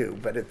would to you,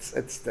 but it's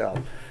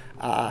still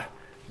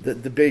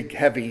the big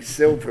heavy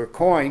silver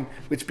coin,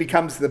 which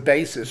becomes the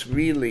basis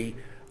really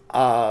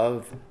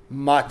of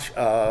much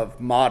of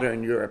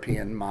modern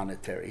European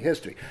monetary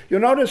history.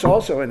 You'll notice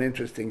also an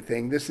interesting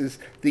thing. This is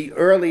the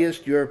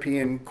earliest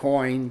European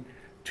coin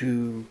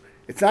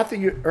it's not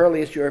the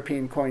earliest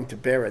European coin to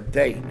bear a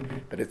date,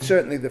 but it's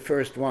certainly the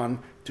first one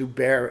to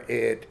bear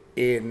it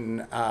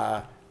in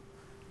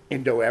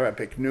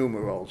Indo-Arabic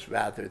numerals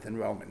rather than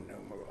Roman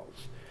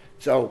numerals.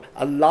 So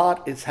a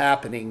lot is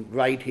happening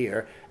right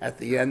here at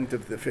the end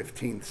of the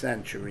 15th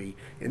century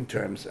in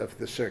terms of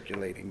the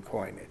circulating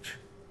coinage.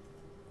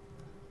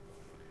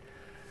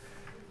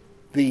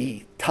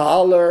 The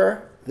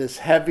thaler, this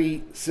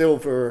heavy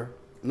silver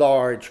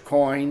large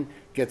coin,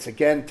 gets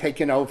again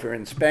taken over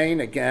in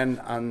Spain,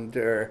 again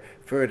under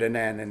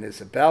Ferdinand and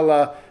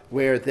Isabella,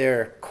 where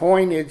their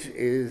coinage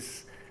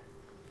is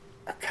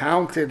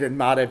accounted in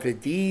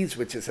maravedis,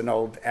 which is an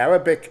old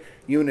Arabic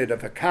unit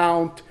of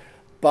account,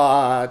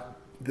 but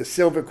the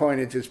silver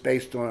coinage is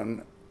based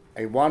on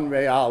a 1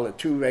 real, a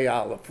 2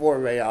 real, a 4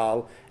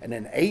 real, and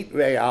an 8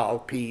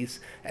 real piece.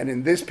 And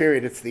in this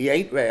period, it's the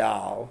 8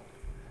 real,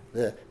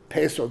 the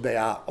peso de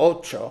a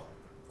ocho,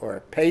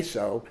 or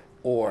peso,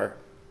 or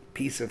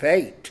piece of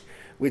 8,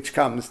 which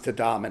comes to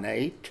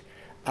dominate.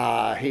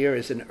 Here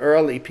is an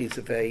early piece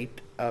of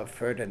 8 of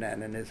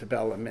Ferdinand and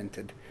Isabella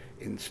minted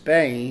in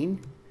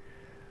Spain.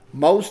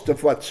 Most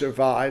of what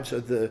survives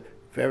are the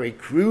very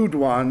crude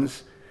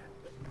ones,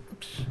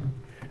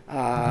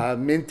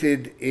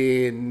 minted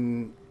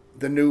in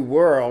the New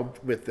World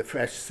with the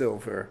fresh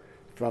silver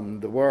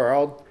from the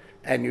world.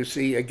 And you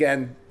see,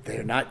 again,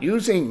 they're not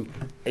using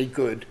a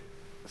good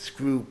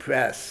screw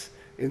press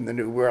in the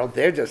New World.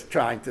 They're just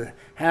trying to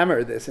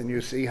hammer this, and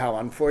you see how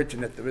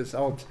unfortunate the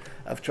results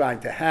of trying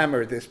to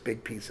hammer this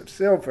big piece of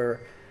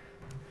silver.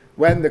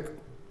 When the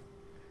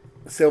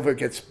silver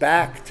gets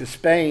back to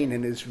Spain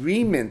and is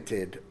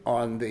reminted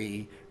on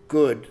the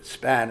good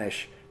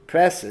Spanish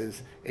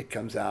presses, it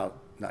comes out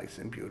nice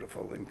and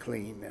beautiful and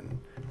clean and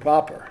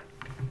proper.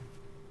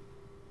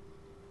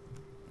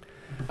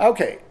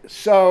 Okay,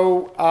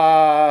 so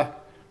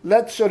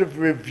let's sort of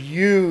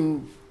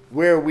review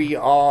where we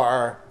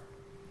are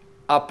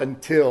up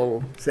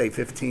until, say,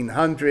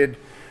 1500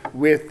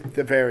 with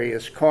the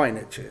various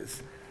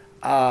coinages.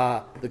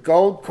 The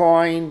gold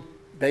coin,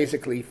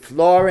 basically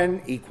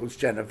florin equals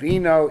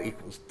genovino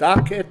equals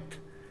ducat,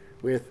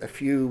 with a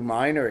few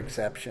minor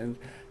exceptions.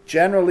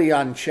 generally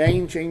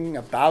unchanging,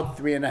 about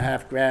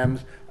 3.5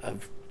 grams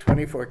of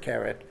 24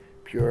 karat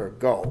pure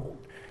gold.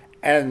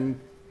 And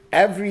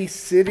every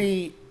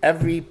city,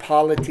 every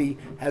polity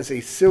has a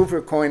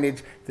silver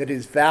coinage that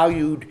is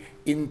valued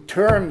in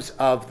terms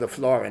of the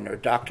florin or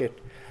ducat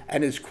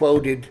and is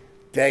quoted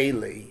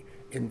daily.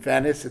 In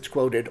Venice, it's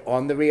quoted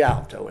on the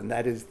Rialto, and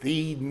that is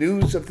the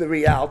news of the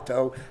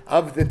Rialto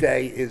of the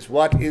day is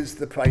what is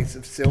the price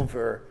of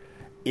silver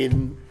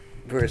in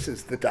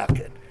versus the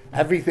ducat.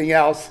 Everything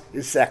else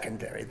is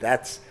secondary.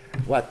 That's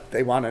what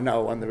they want to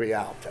know on the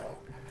Rialto.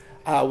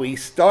 We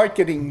start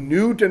getting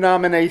new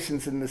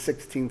denominations in the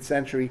 16th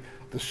century.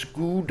 The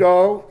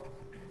scudo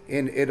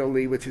in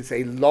Italy, which is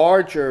a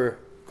larger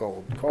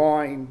gold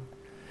coin.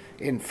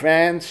 In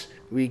France,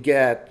 we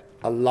get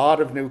a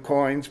lot of new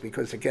coins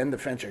because, again, the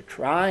French are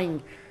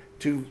trying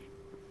to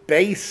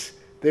base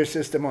their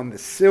system on the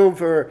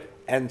silver,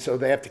 and so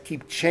they have to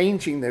keep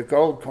changing their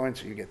gold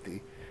coins. So you get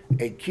the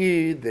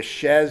écu, the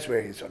chaise,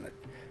 where he's on the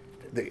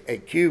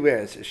écu, where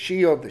he has a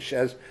shield, the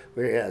chaise,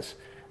 where he has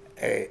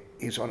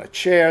he's on a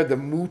chair, the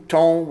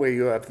mouton, where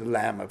you have the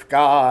Lamb of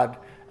God,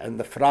 and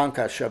the franc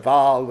à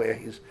cheval, where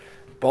he's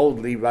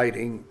boldly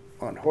riding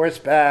on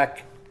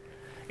horseback.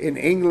 In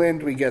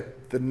England, we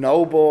get the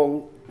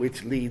noble,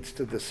 which leads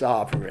to the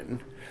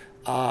sovereign.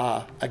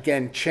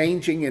 Again,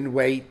 changing in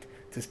weight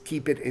to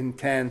keep it in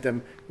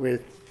tandem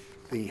with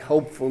the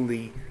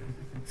hopefully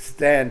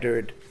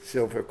standard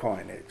silver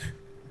coinage.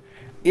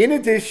 In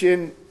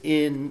addition,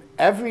 in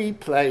every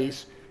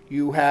place,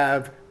 you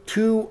have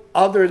two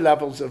other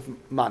levels of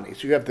money.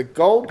 So you have the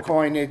gold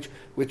coinage,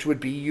 which would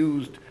be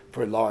used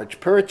for large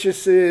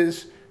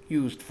purchases,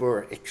 used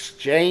for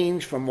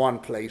exchange from one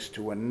place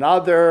to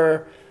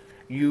another,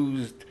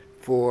 used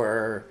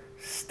for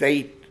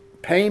state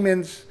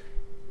payments,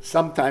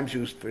 sometimes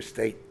used for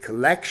state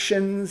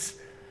collections.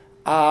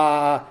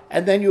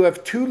 And then you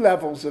have two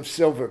levels of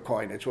silver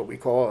coinage, what we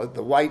call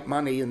the white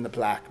money and the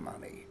black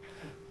money.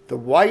 The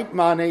white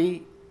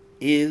money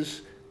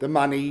is the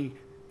money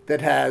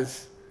that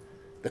has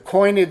the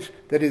coinage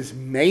that is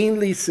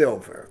mainly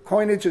silver.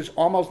 Coinage is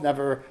almost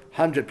never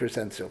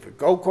 100% silver.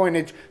 Gold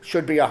coinage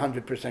should be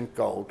 100%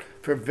 gold.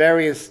 For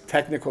various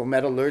technical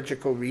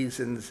metallurgical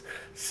reasons,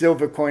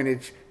 silver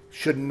coinage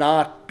should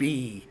not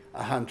be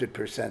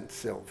 100%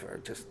 silver,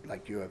 just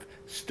like you have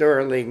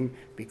sterling,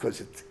 because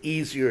it's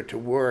easier to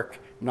work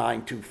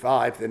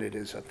 925 than it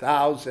is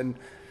 1,000.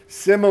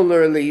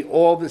 Similarly,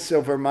 all the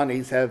silver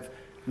monies have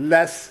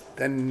less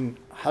than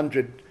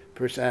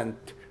 100%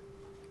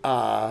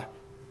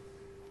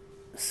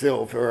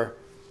 silver.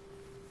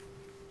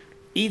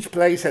 Each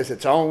place has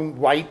its own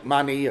white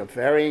money of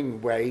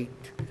varying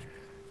weight,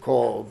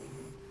 called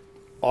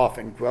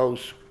often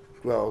gross,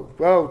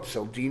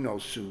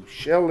 soldino su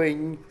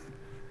shilling.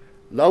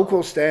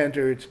 Local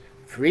standards,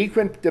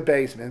 frequent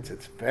debasements.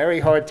 It's very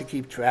hard to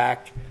keep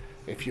track.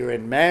 If you're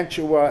in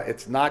Mantua,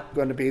 it's not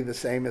going to be the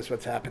same as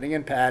what's happening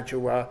in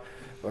Padua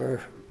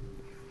or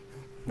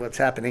what's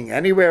happening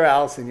anywhere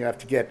else, and you have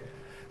to get,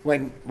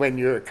 when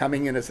you're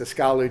coming in as a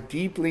scholar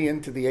deeply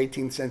into the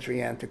 18th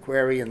century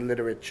antiquarian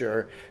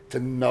literature, to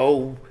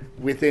know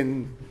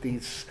within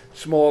these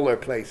smaller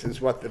places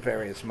what the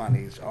various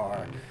monies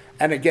are.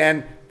 And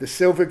again, the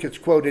silver gets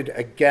quoted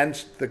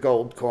against the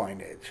gold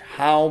coinage.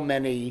 How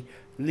many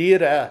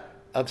lira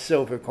of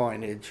silver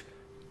coinage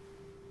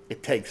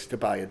it takes to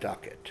buy a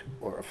ducat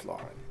or a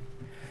florin.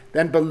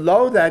 Then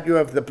below that, you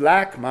have the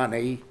black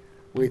money,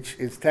 which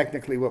is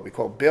technically what we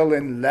call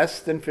billin, less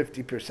than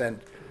 50%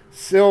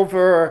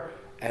 silver,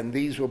 and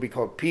these will be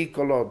called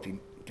piccolo,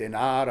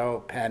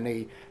 denaro,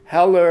 penny,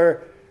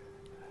 heller.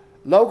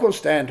 Local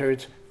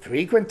standards,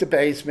 frequent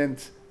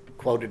debasements,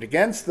 quoted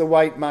against the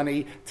white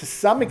money. To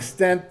some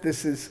extent,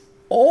 this is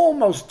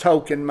almost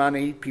token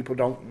money. People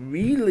don't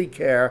really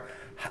care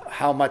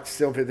how much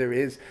silver there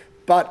is.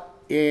 But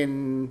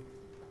in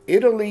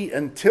Italy,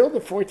 until the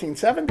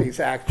 1470s,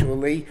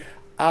 actually,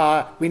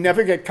 we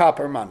never get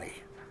copper money.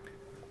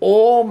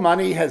 All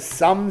money has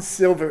some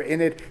silver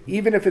in it,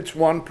 even if it's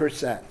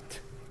 1%.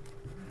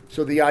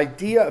 So the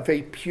idea of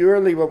a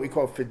purely what we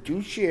call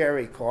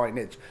fiduciary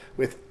coinage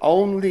with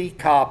only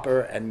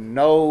copper and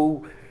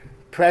no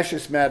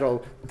precious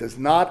metal does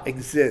not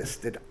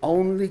exist. It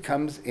only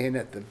comes in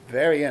at the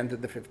very end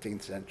of the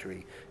 15th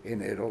century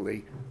in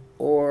Italy,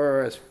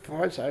 or as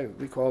far as I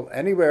recall,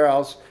 anywhere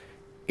else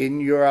in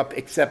Europe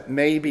except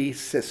maybe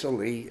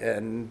Sicily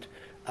and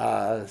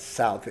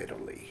South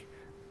Italy.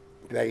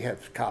 They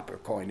have copper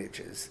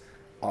coinages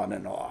on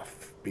and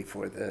off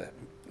before the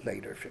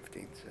later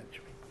 15th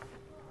century.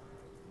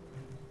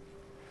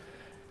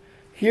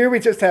 Here we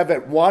just have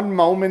at one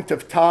moment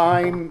of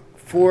time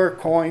 4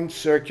 coins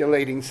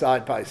circulating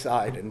side by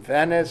side in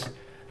Venice.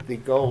 The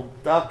gold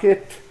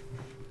ducat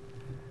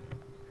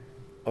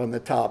on the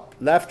top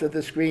left of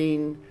the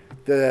screen,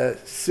 the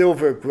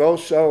silver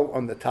grosso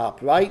on the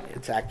top right.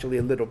 It's actually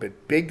a little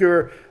bit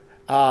bigger,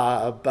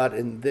 but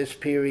in this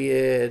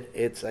period,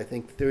 it's, I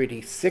think,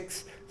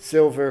 36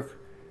 silver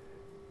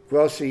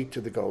grossi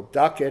to the gold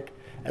ducat.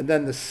 And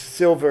then the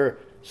silver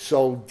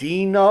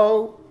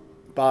soldino,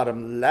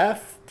 bottom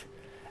left,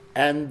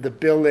 and the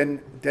bill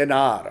in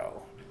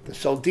denaro. The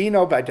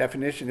soldino, by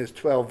definition, is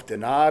 12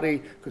 denarii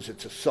because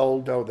it's a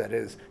soldo, that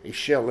is a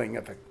shilling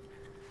of a.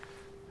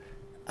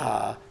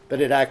 But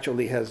it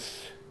actually has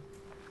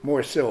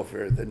more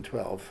silver than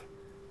 12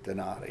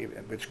 denarii,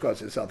 which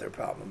causes other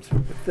problems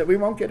that we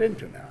won't get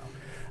into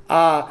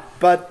now.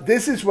 But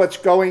this is what's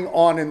going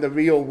on in the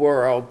real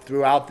world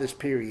throughout this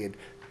period.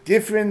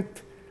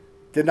 Different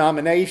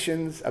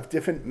denominations of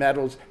different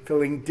metals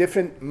filling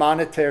different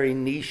monetary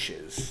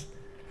niches.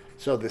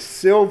 So the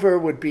silver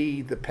would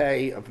be the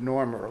pay of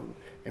normal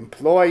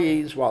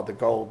employees, while the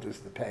gold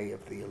is the pay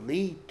of the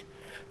elite.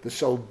 The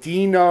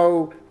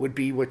soldino would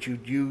be what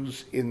you'd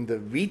use in the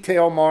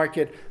retail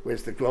market,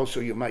 whereas the grosso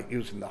you might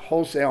use in the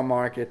wholesale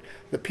market.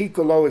 The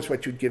piccolo is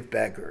what you'd give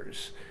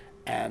beggars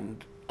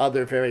and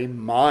other very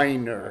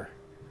minor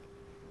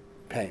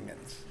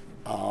payments,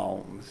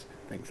 alms,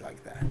 things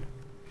like that.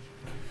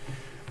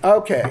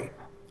 Okay,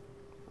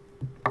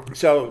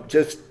 so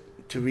just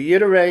to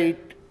reiterate,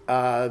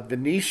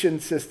 Venetian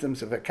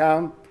systems of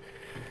account.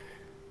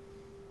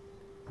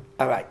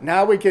 All right,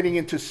 now we're getting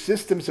into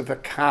systems of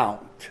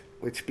account,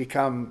 which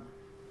become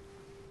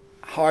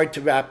hard to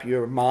wrap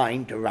your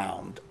mind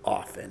around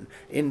often.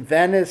 In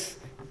Venice,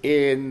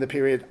 in the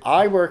period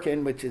I work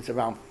in, which is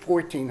around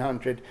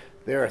 1400,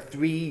 there are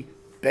 3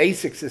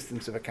 basic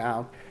systems of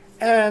account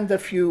and a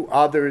few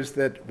others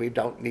that we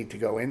don't need to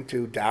go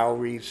into.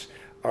 Dowries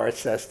are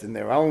assessed in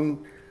their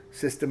own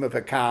system of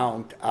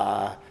account.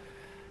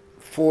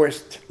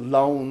 Forced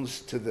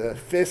loans to the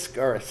fisc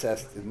are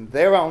assessed in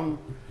their own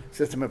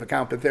system of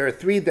account, but there are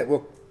 3 that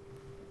will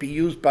be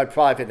used by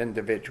private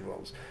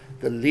individuals.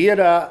 The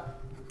lira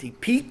di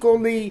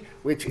piccoli,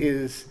 which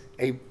is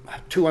a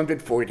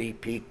 240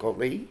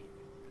 piccoli,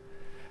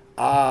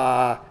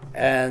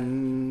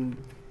 and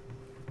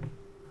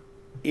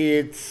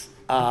it's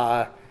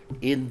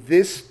in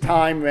this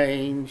time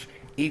range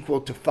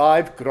equal to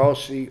 5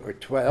 grossi or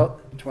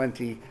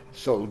 20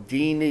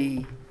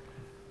 soldini,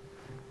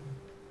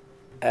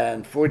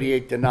 and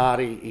 48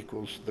 denarii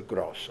equals the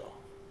grosso.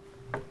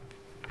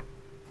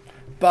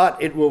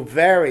 But it will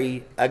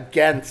vary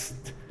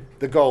against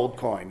the gold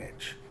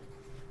coinage.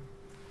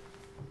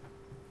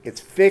 It's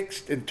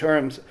fixed in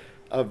terms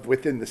of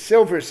within the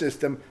silver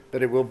system,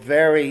 but it will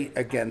vary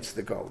against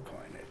the gold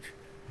coinage.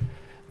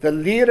 The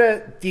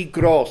lira di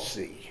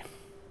grossi.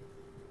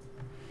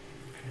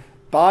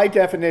 By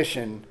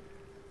definition,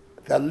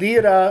 the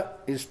lira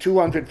is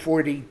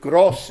 240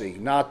 grossi,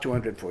 not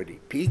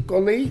 240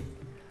 piccoli.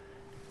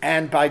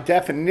 And by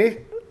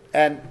definition,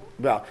 there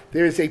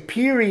is a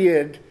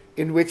period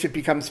in which it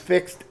becomes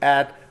fixed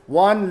at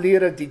 1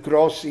 lira di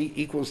grossi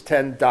equals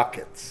 10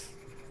 ducats.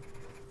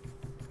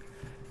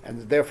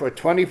 And therefore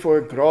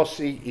 24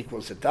 grossi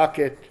equals a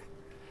ducat.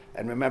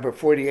 And remember,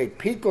 48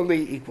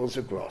 piccoli equals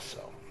a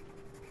grosso.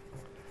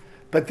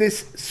 But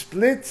this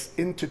splits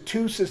into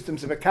 2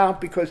 systems of account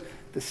because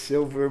the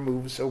silver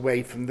moves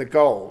away from the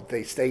gold.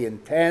 They stay in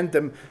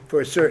tandem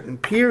for a certain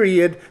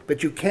period,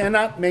 but you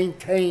cannot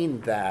maintain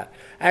that.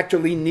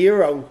 Actually,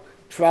 Nero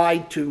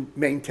tried to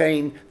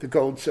maintain the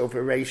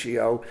gold-silver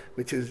ratio,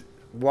 which is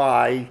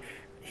why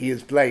he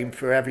is blamed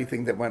for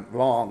everything that went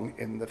wrong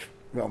in the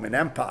Roman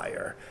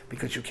Empire,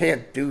 because you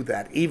can't do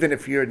that, even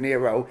if you're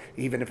Nero,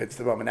 even if it's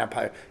the Roman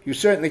Empire. You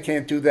certainly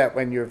can't do that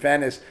when you're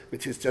Venice,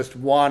 which is just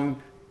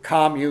one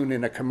commune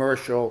in a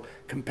commercial,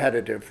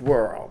 competitive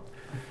world.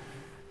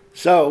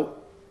 So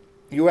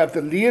you have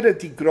the lira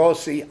di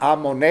grossi a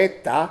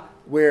moneta,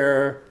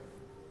 where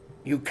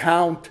you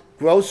count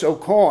grosso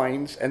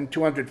coins, and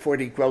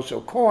 240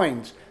 grosso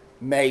coins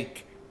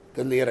make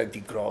the lira di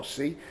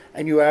grossi.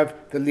 And you have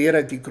the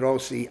lira di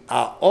grossi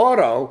a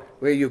oro,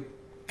 where you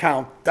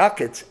count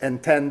ducats,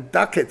 and 10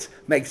 ducats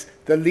makes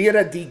the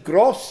lira di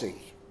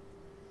grossi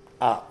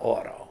a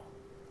oro.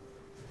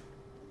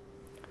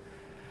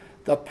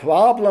 The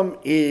problem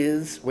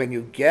is when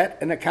you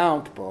get an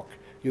account book,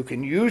 you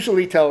can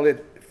usually tell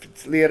it if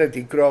it's lira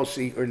di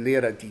grossi or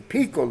lira di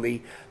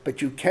piccoli,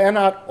 but you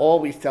cannot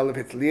always tell if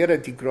it's lira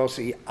di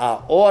grossi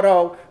a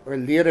oro or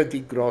lira di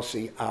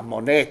grossi a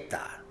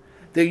moneta.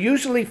 They're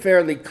usually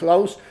fairly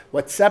close.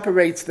 What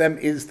separates them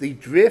is the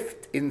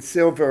drift in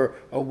silver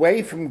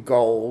away from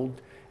gold,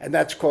 and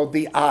that's called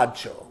the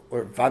agio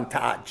or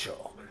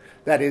vantaggio.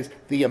 That is,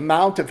 the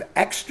amount of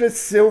extra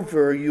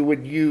silver you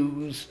would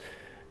use.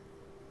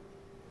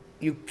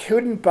 You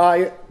couldn't buy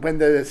it when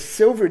the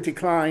silver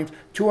declines.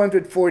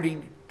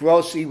 240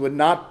 grossi would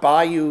not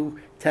buy you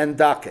 10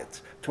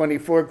 ducats.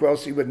 24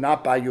 grossi would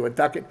not buy you a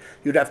ducat.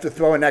 You'd have to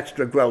throw an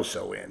extra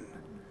grosso in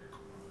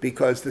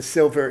because the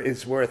silver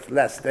is worth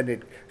less than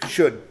it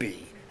should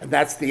be. And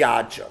that's the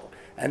agio.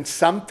 And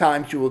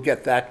sometimes you will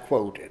get that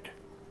quoted.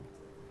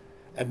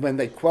 And when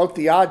they quote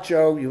the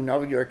agio, you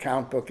know your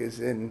account book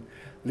is in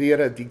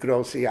lira di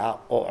grossi a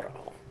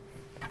oro.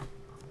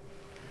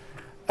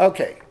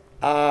 Okay.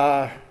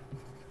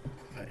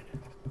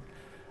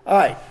 All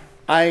right,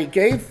 I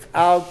gave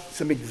out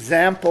some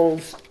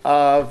examples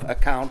of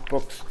account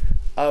books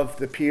of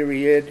the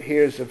period.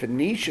 Here's a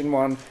Venetian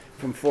one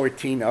from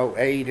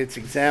 1408. It's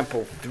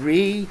example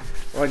 3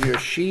 on your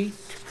sheet.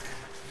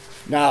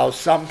 Now,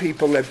 some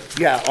people have,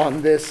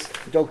 on this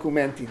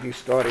Documenti di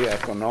Storia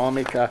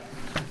Economica,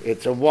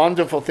 it's a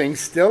wonderful thing,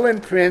 still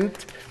in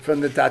print from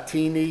the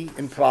Datini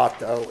in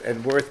Prato,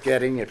 and worth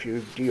getting if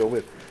you deal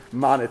with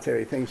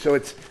monetary things. So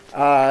it's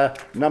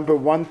number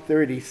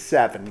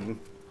 137.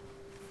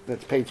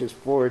 That's pages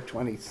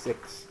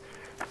 426.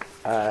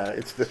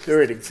 It's the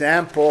third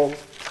example.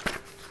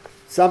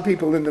 Some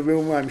people in the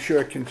room, I'm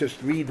sure, can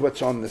just read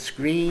what's on the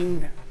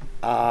screen.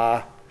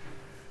 But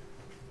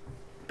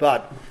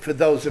for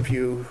those of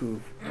you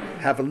who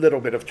have a little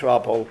bit of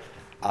trouble,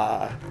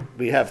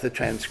 we have the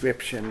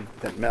transcription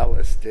that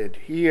Melis did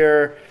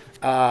here.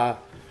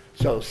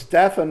 So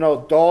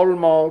Stefano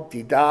Dolmo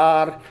di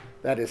Dar,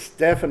 that is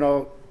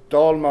Stefano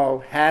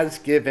Dolmo, has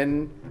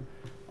given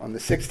on the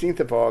 16th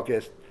of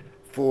August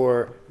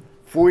for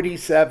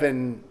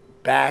 47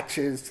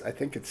 batches, I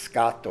think it's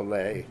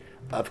scatole,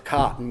 of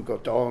cotton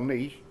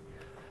godomi,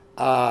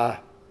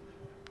 at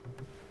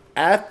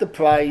the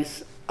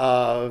price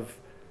of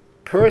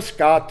per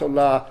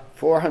scatola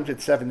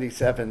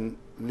 477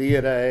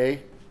 lire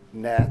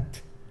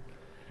net,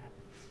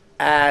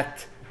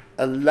 at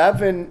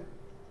 11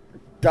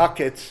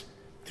 ducats,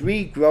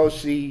 3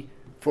 grossi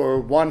for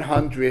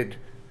 100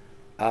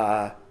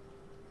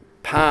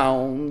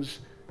 pounds.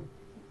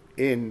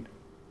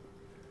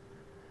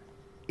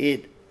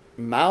 It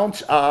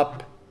mounts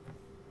up,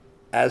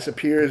 as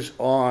appears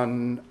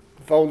on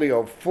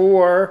folio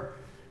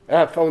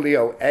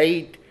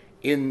 8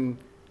 in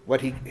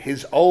what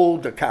his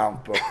old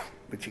account book,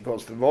 which he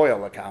calls the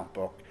Royal Account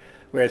Book.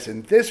 Whereas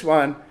in this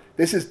one,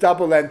 this is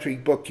double entry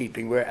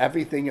bookkeeping, where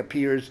everything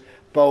appears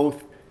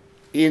both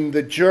in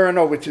the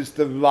journal, which is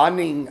the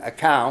running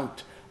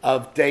account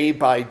of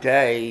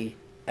day-by-day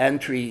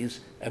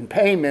entries and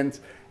payments,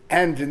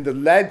 and in the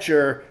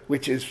ledger,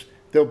 which is,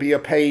 there'll be a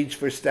page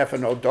for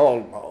Stefano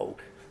Dolmo,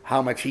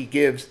 how much he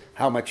gives,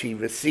 how much he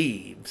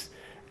receives.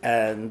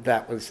 And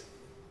that was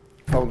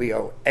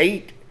folio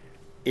 8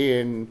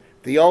 in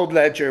the old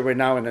ledger. We're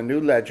now in a new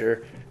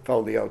ledger,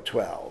 folio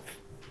 12.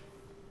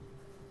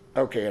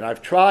 Okay, and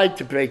I've tried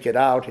to break it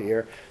out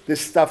here. This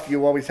stuff,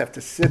 you always have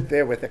to sit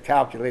there with a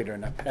calculator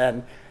and a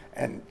pen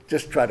and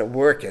just try to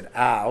work it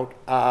out.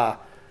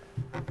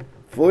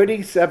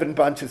 47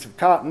 bunches of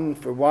cotton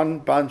for one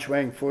bunch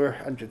weighing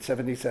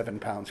 477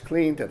 pounds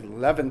cleaned at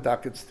 11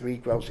 ducats, 3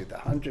 grossi, the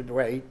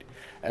hundredweight.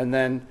 And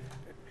then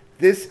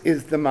this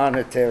is the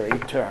monetary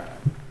term.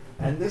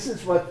 And this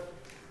is what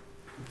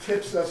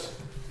tips us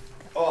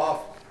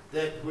off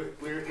that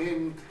we're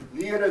in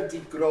lira di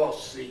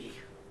grossi.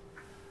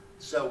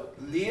 So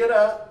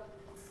lira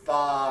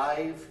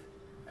 5,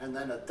 and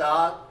then a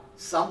dot,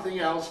 something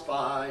else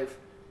 5,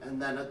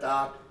 and then a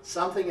dot,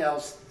 something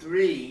else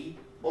 3,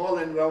 all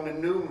in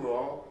Roman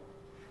numeral,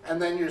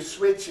 and then you're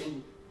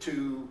switching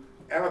to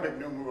Arabic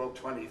numeral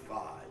 25.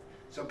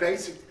 So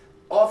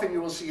often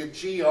you will see a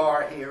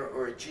GR here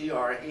or a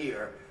GR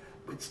here,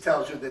 which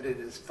tells you that it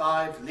is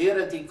 5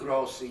 lira di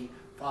grossi,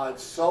 5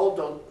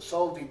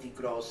 soldi di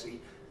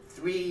grossi,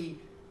 3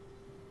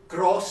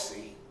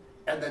 grossi,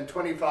 and then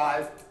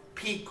 25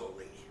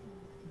 piccoli.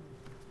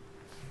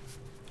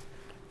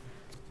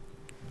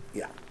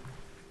 Yeah.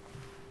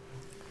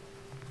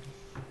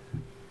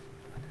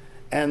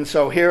 And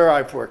so here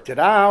I've worked it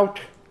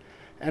out,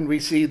 and we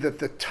see that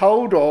the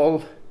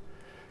total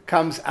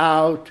comes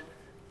out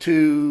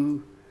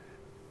to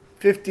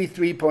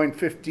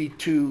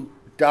 53.52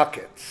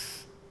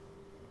 ducats.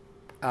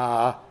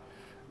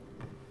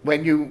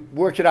 When you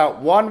work it out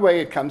one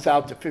way, it comes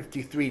out to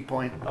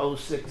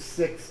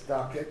 53.066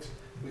 ducats,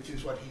 which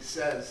is what he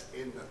says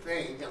in the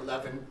thing,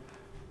 11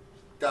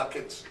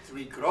 ducats,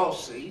 3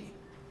 grossi.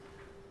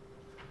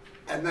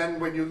 And then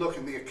when you look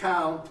in the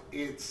account,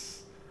 it's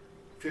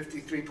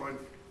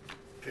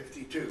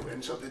 53.52.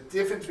 And so the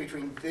difference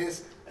between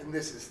this and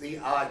this is the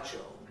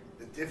agio,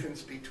 the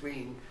difference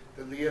between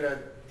the lira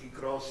di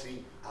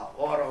grossi a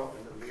oro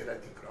and the lira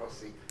di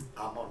grossi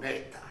a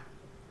moneta.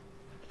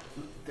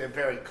 They're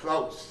very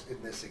close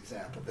in this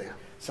example.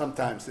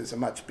 Sometimes there's a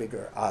much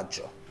bigger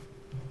agio.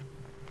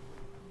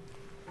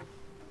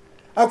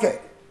 Okay,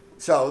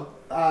 so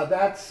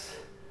that's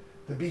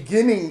the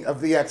beginning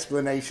of the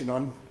explanation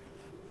on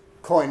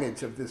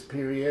coinage of this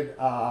period.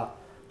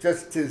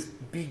 Just to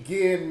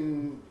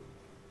begin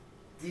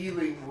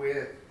dealing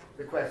with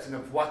the question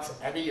of what's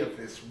any of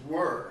this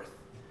worth,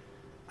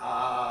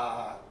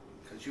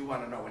 because you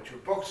want to know what your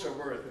books are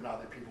worth and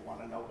other people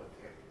want to know what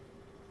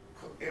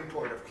their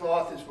import of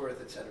cloth is worth,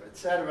 et cetera, et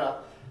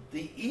cetera.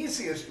 The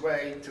easiest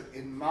way to,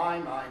 in my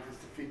mind, is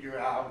to figure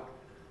out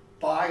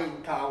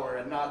buying power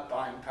and not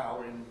buying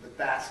power in the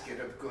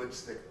basket of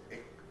goods that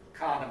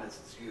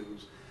economists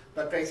use,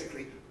 but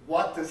basically,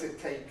 what does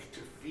it take to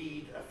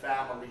feed a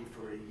family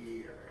for a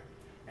year?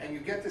 And you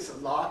get this a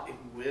lot in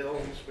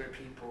wills where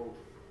people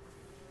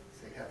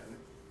say have an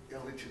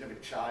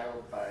illegitimate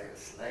child by a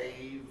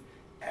slave,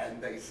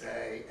 and they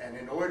say, and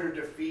in order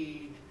to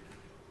feed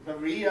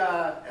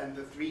Maria and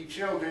the 3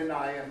 children,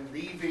 I am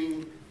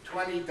leaving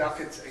 20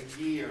 ducats a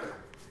year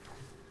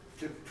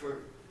for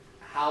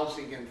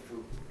housing and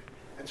food.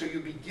 And so you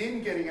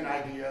begin getting an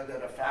idea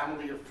that a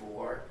family of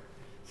 4,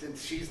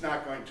 since she's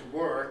not going to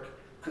work,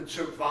 could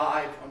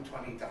survive on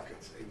 20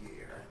 ducats a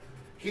year.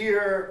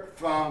 Here,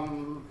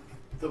 from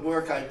the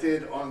work I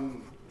did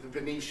on the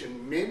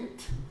Venetian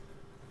Mint,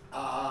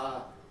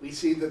 we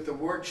see that the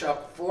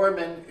workshop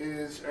foreman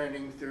is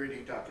earning 30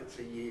 ducats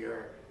a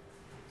year.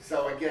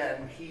 So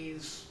again,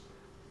 he's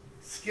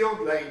skilled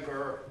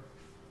labor,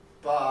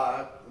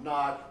 but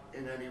not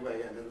in any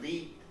way an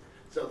elite.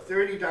 So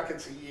 30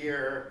 ducats a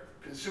year,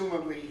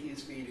 presumably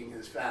he's feeding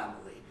his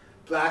family.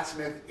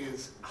 Blacksmith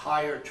is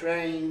higher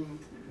trained,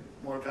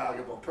 more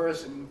valuable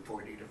person,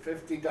 40 to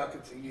 50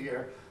 ducats a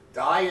year.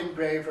 Dye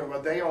engraver,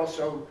 well, they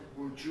also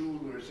were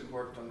jewelers and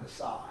worked on the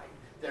side.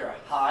 They're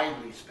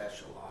highly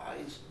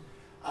specialized.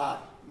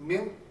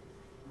 Mint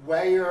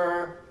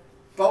weigher,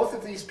 both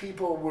of these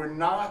people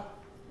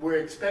were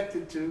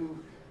expected to,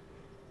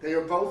 they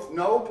are both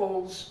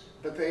nobles,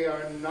 but they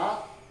are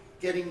not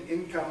getting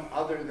income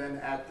other than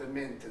at the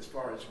mint, as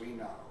far as we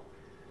know.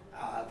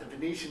 The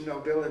Venetian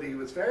nobility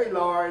was very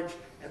large,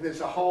 and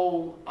there's a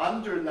whole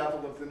under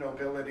level of the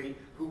nobility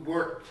who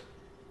worked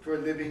for a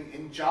living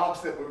in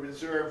jobs that were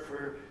reserved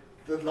for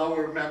the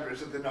lower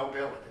members of the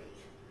nobility.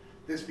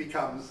 This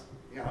becomes,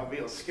 a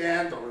real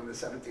scandal in the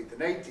 17th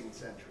and 18th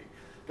century.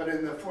 But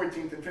in the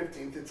 14th and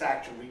 15th, it's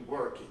actually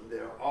working.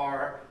 There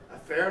are a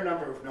fair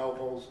number of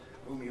nobles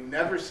whom you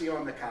never see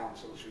on the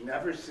councils, you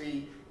never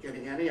see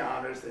getting any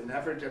honors, they're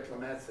never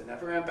diplomats, they're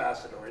never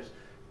ambassadors,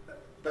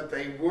 but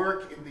they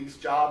work in these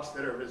jobs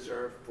that are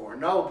reserved for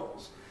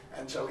nobles.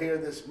 And so here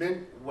this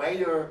mint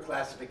weigher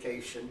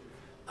classification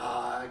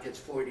gets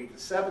 40 to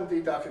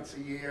 70 ducats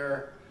a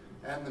year,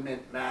 and the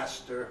mint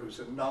master, who's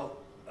a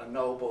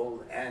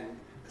noble and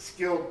a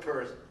skilled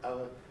person,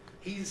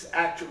 he's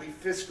actually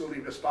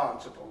fiscally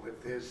responsible.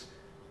 If there's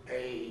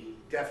a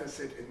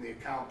deficit in the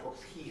account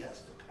books, he has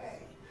to pay.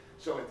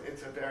 So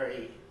it's a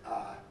very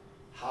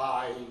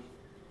high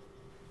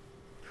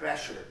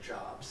pressure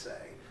job,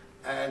 say.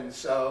 And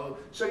so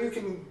you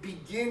can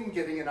begin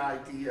getting an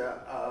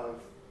idea of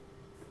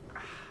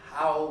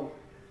how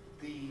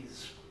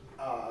these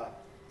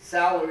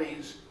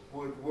salaries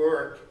would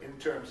work in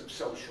terms of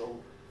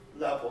social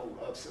level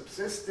of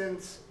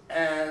subsistence,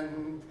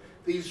 and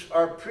these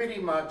are pretty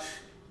much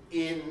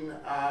in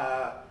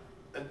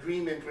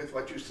agreement with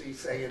what you see,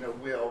 say, in a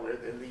will, where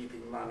they're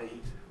leaving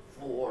money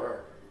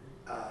for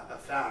a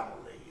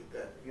family.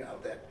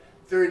 That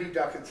 30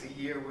 ducats a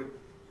year would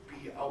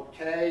be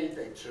okay,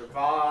 they'd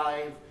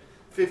survive.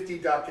 50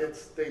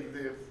 ducats, they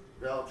live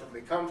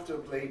relatively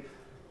comfortably.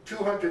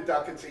 200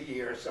 ducats a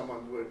year,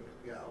 someone would,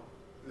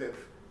 live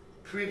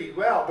pretty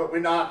well, but we're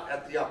not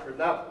at the upper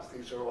levels.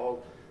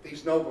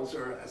 These nobles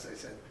are, as I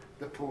said,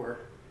 the poor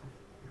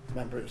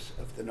members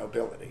of the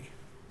nobility.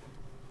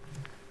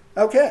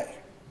 Okay,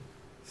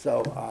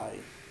 so I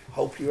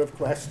hope you have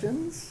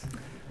questions.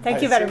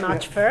 Thank you very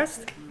much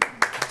first.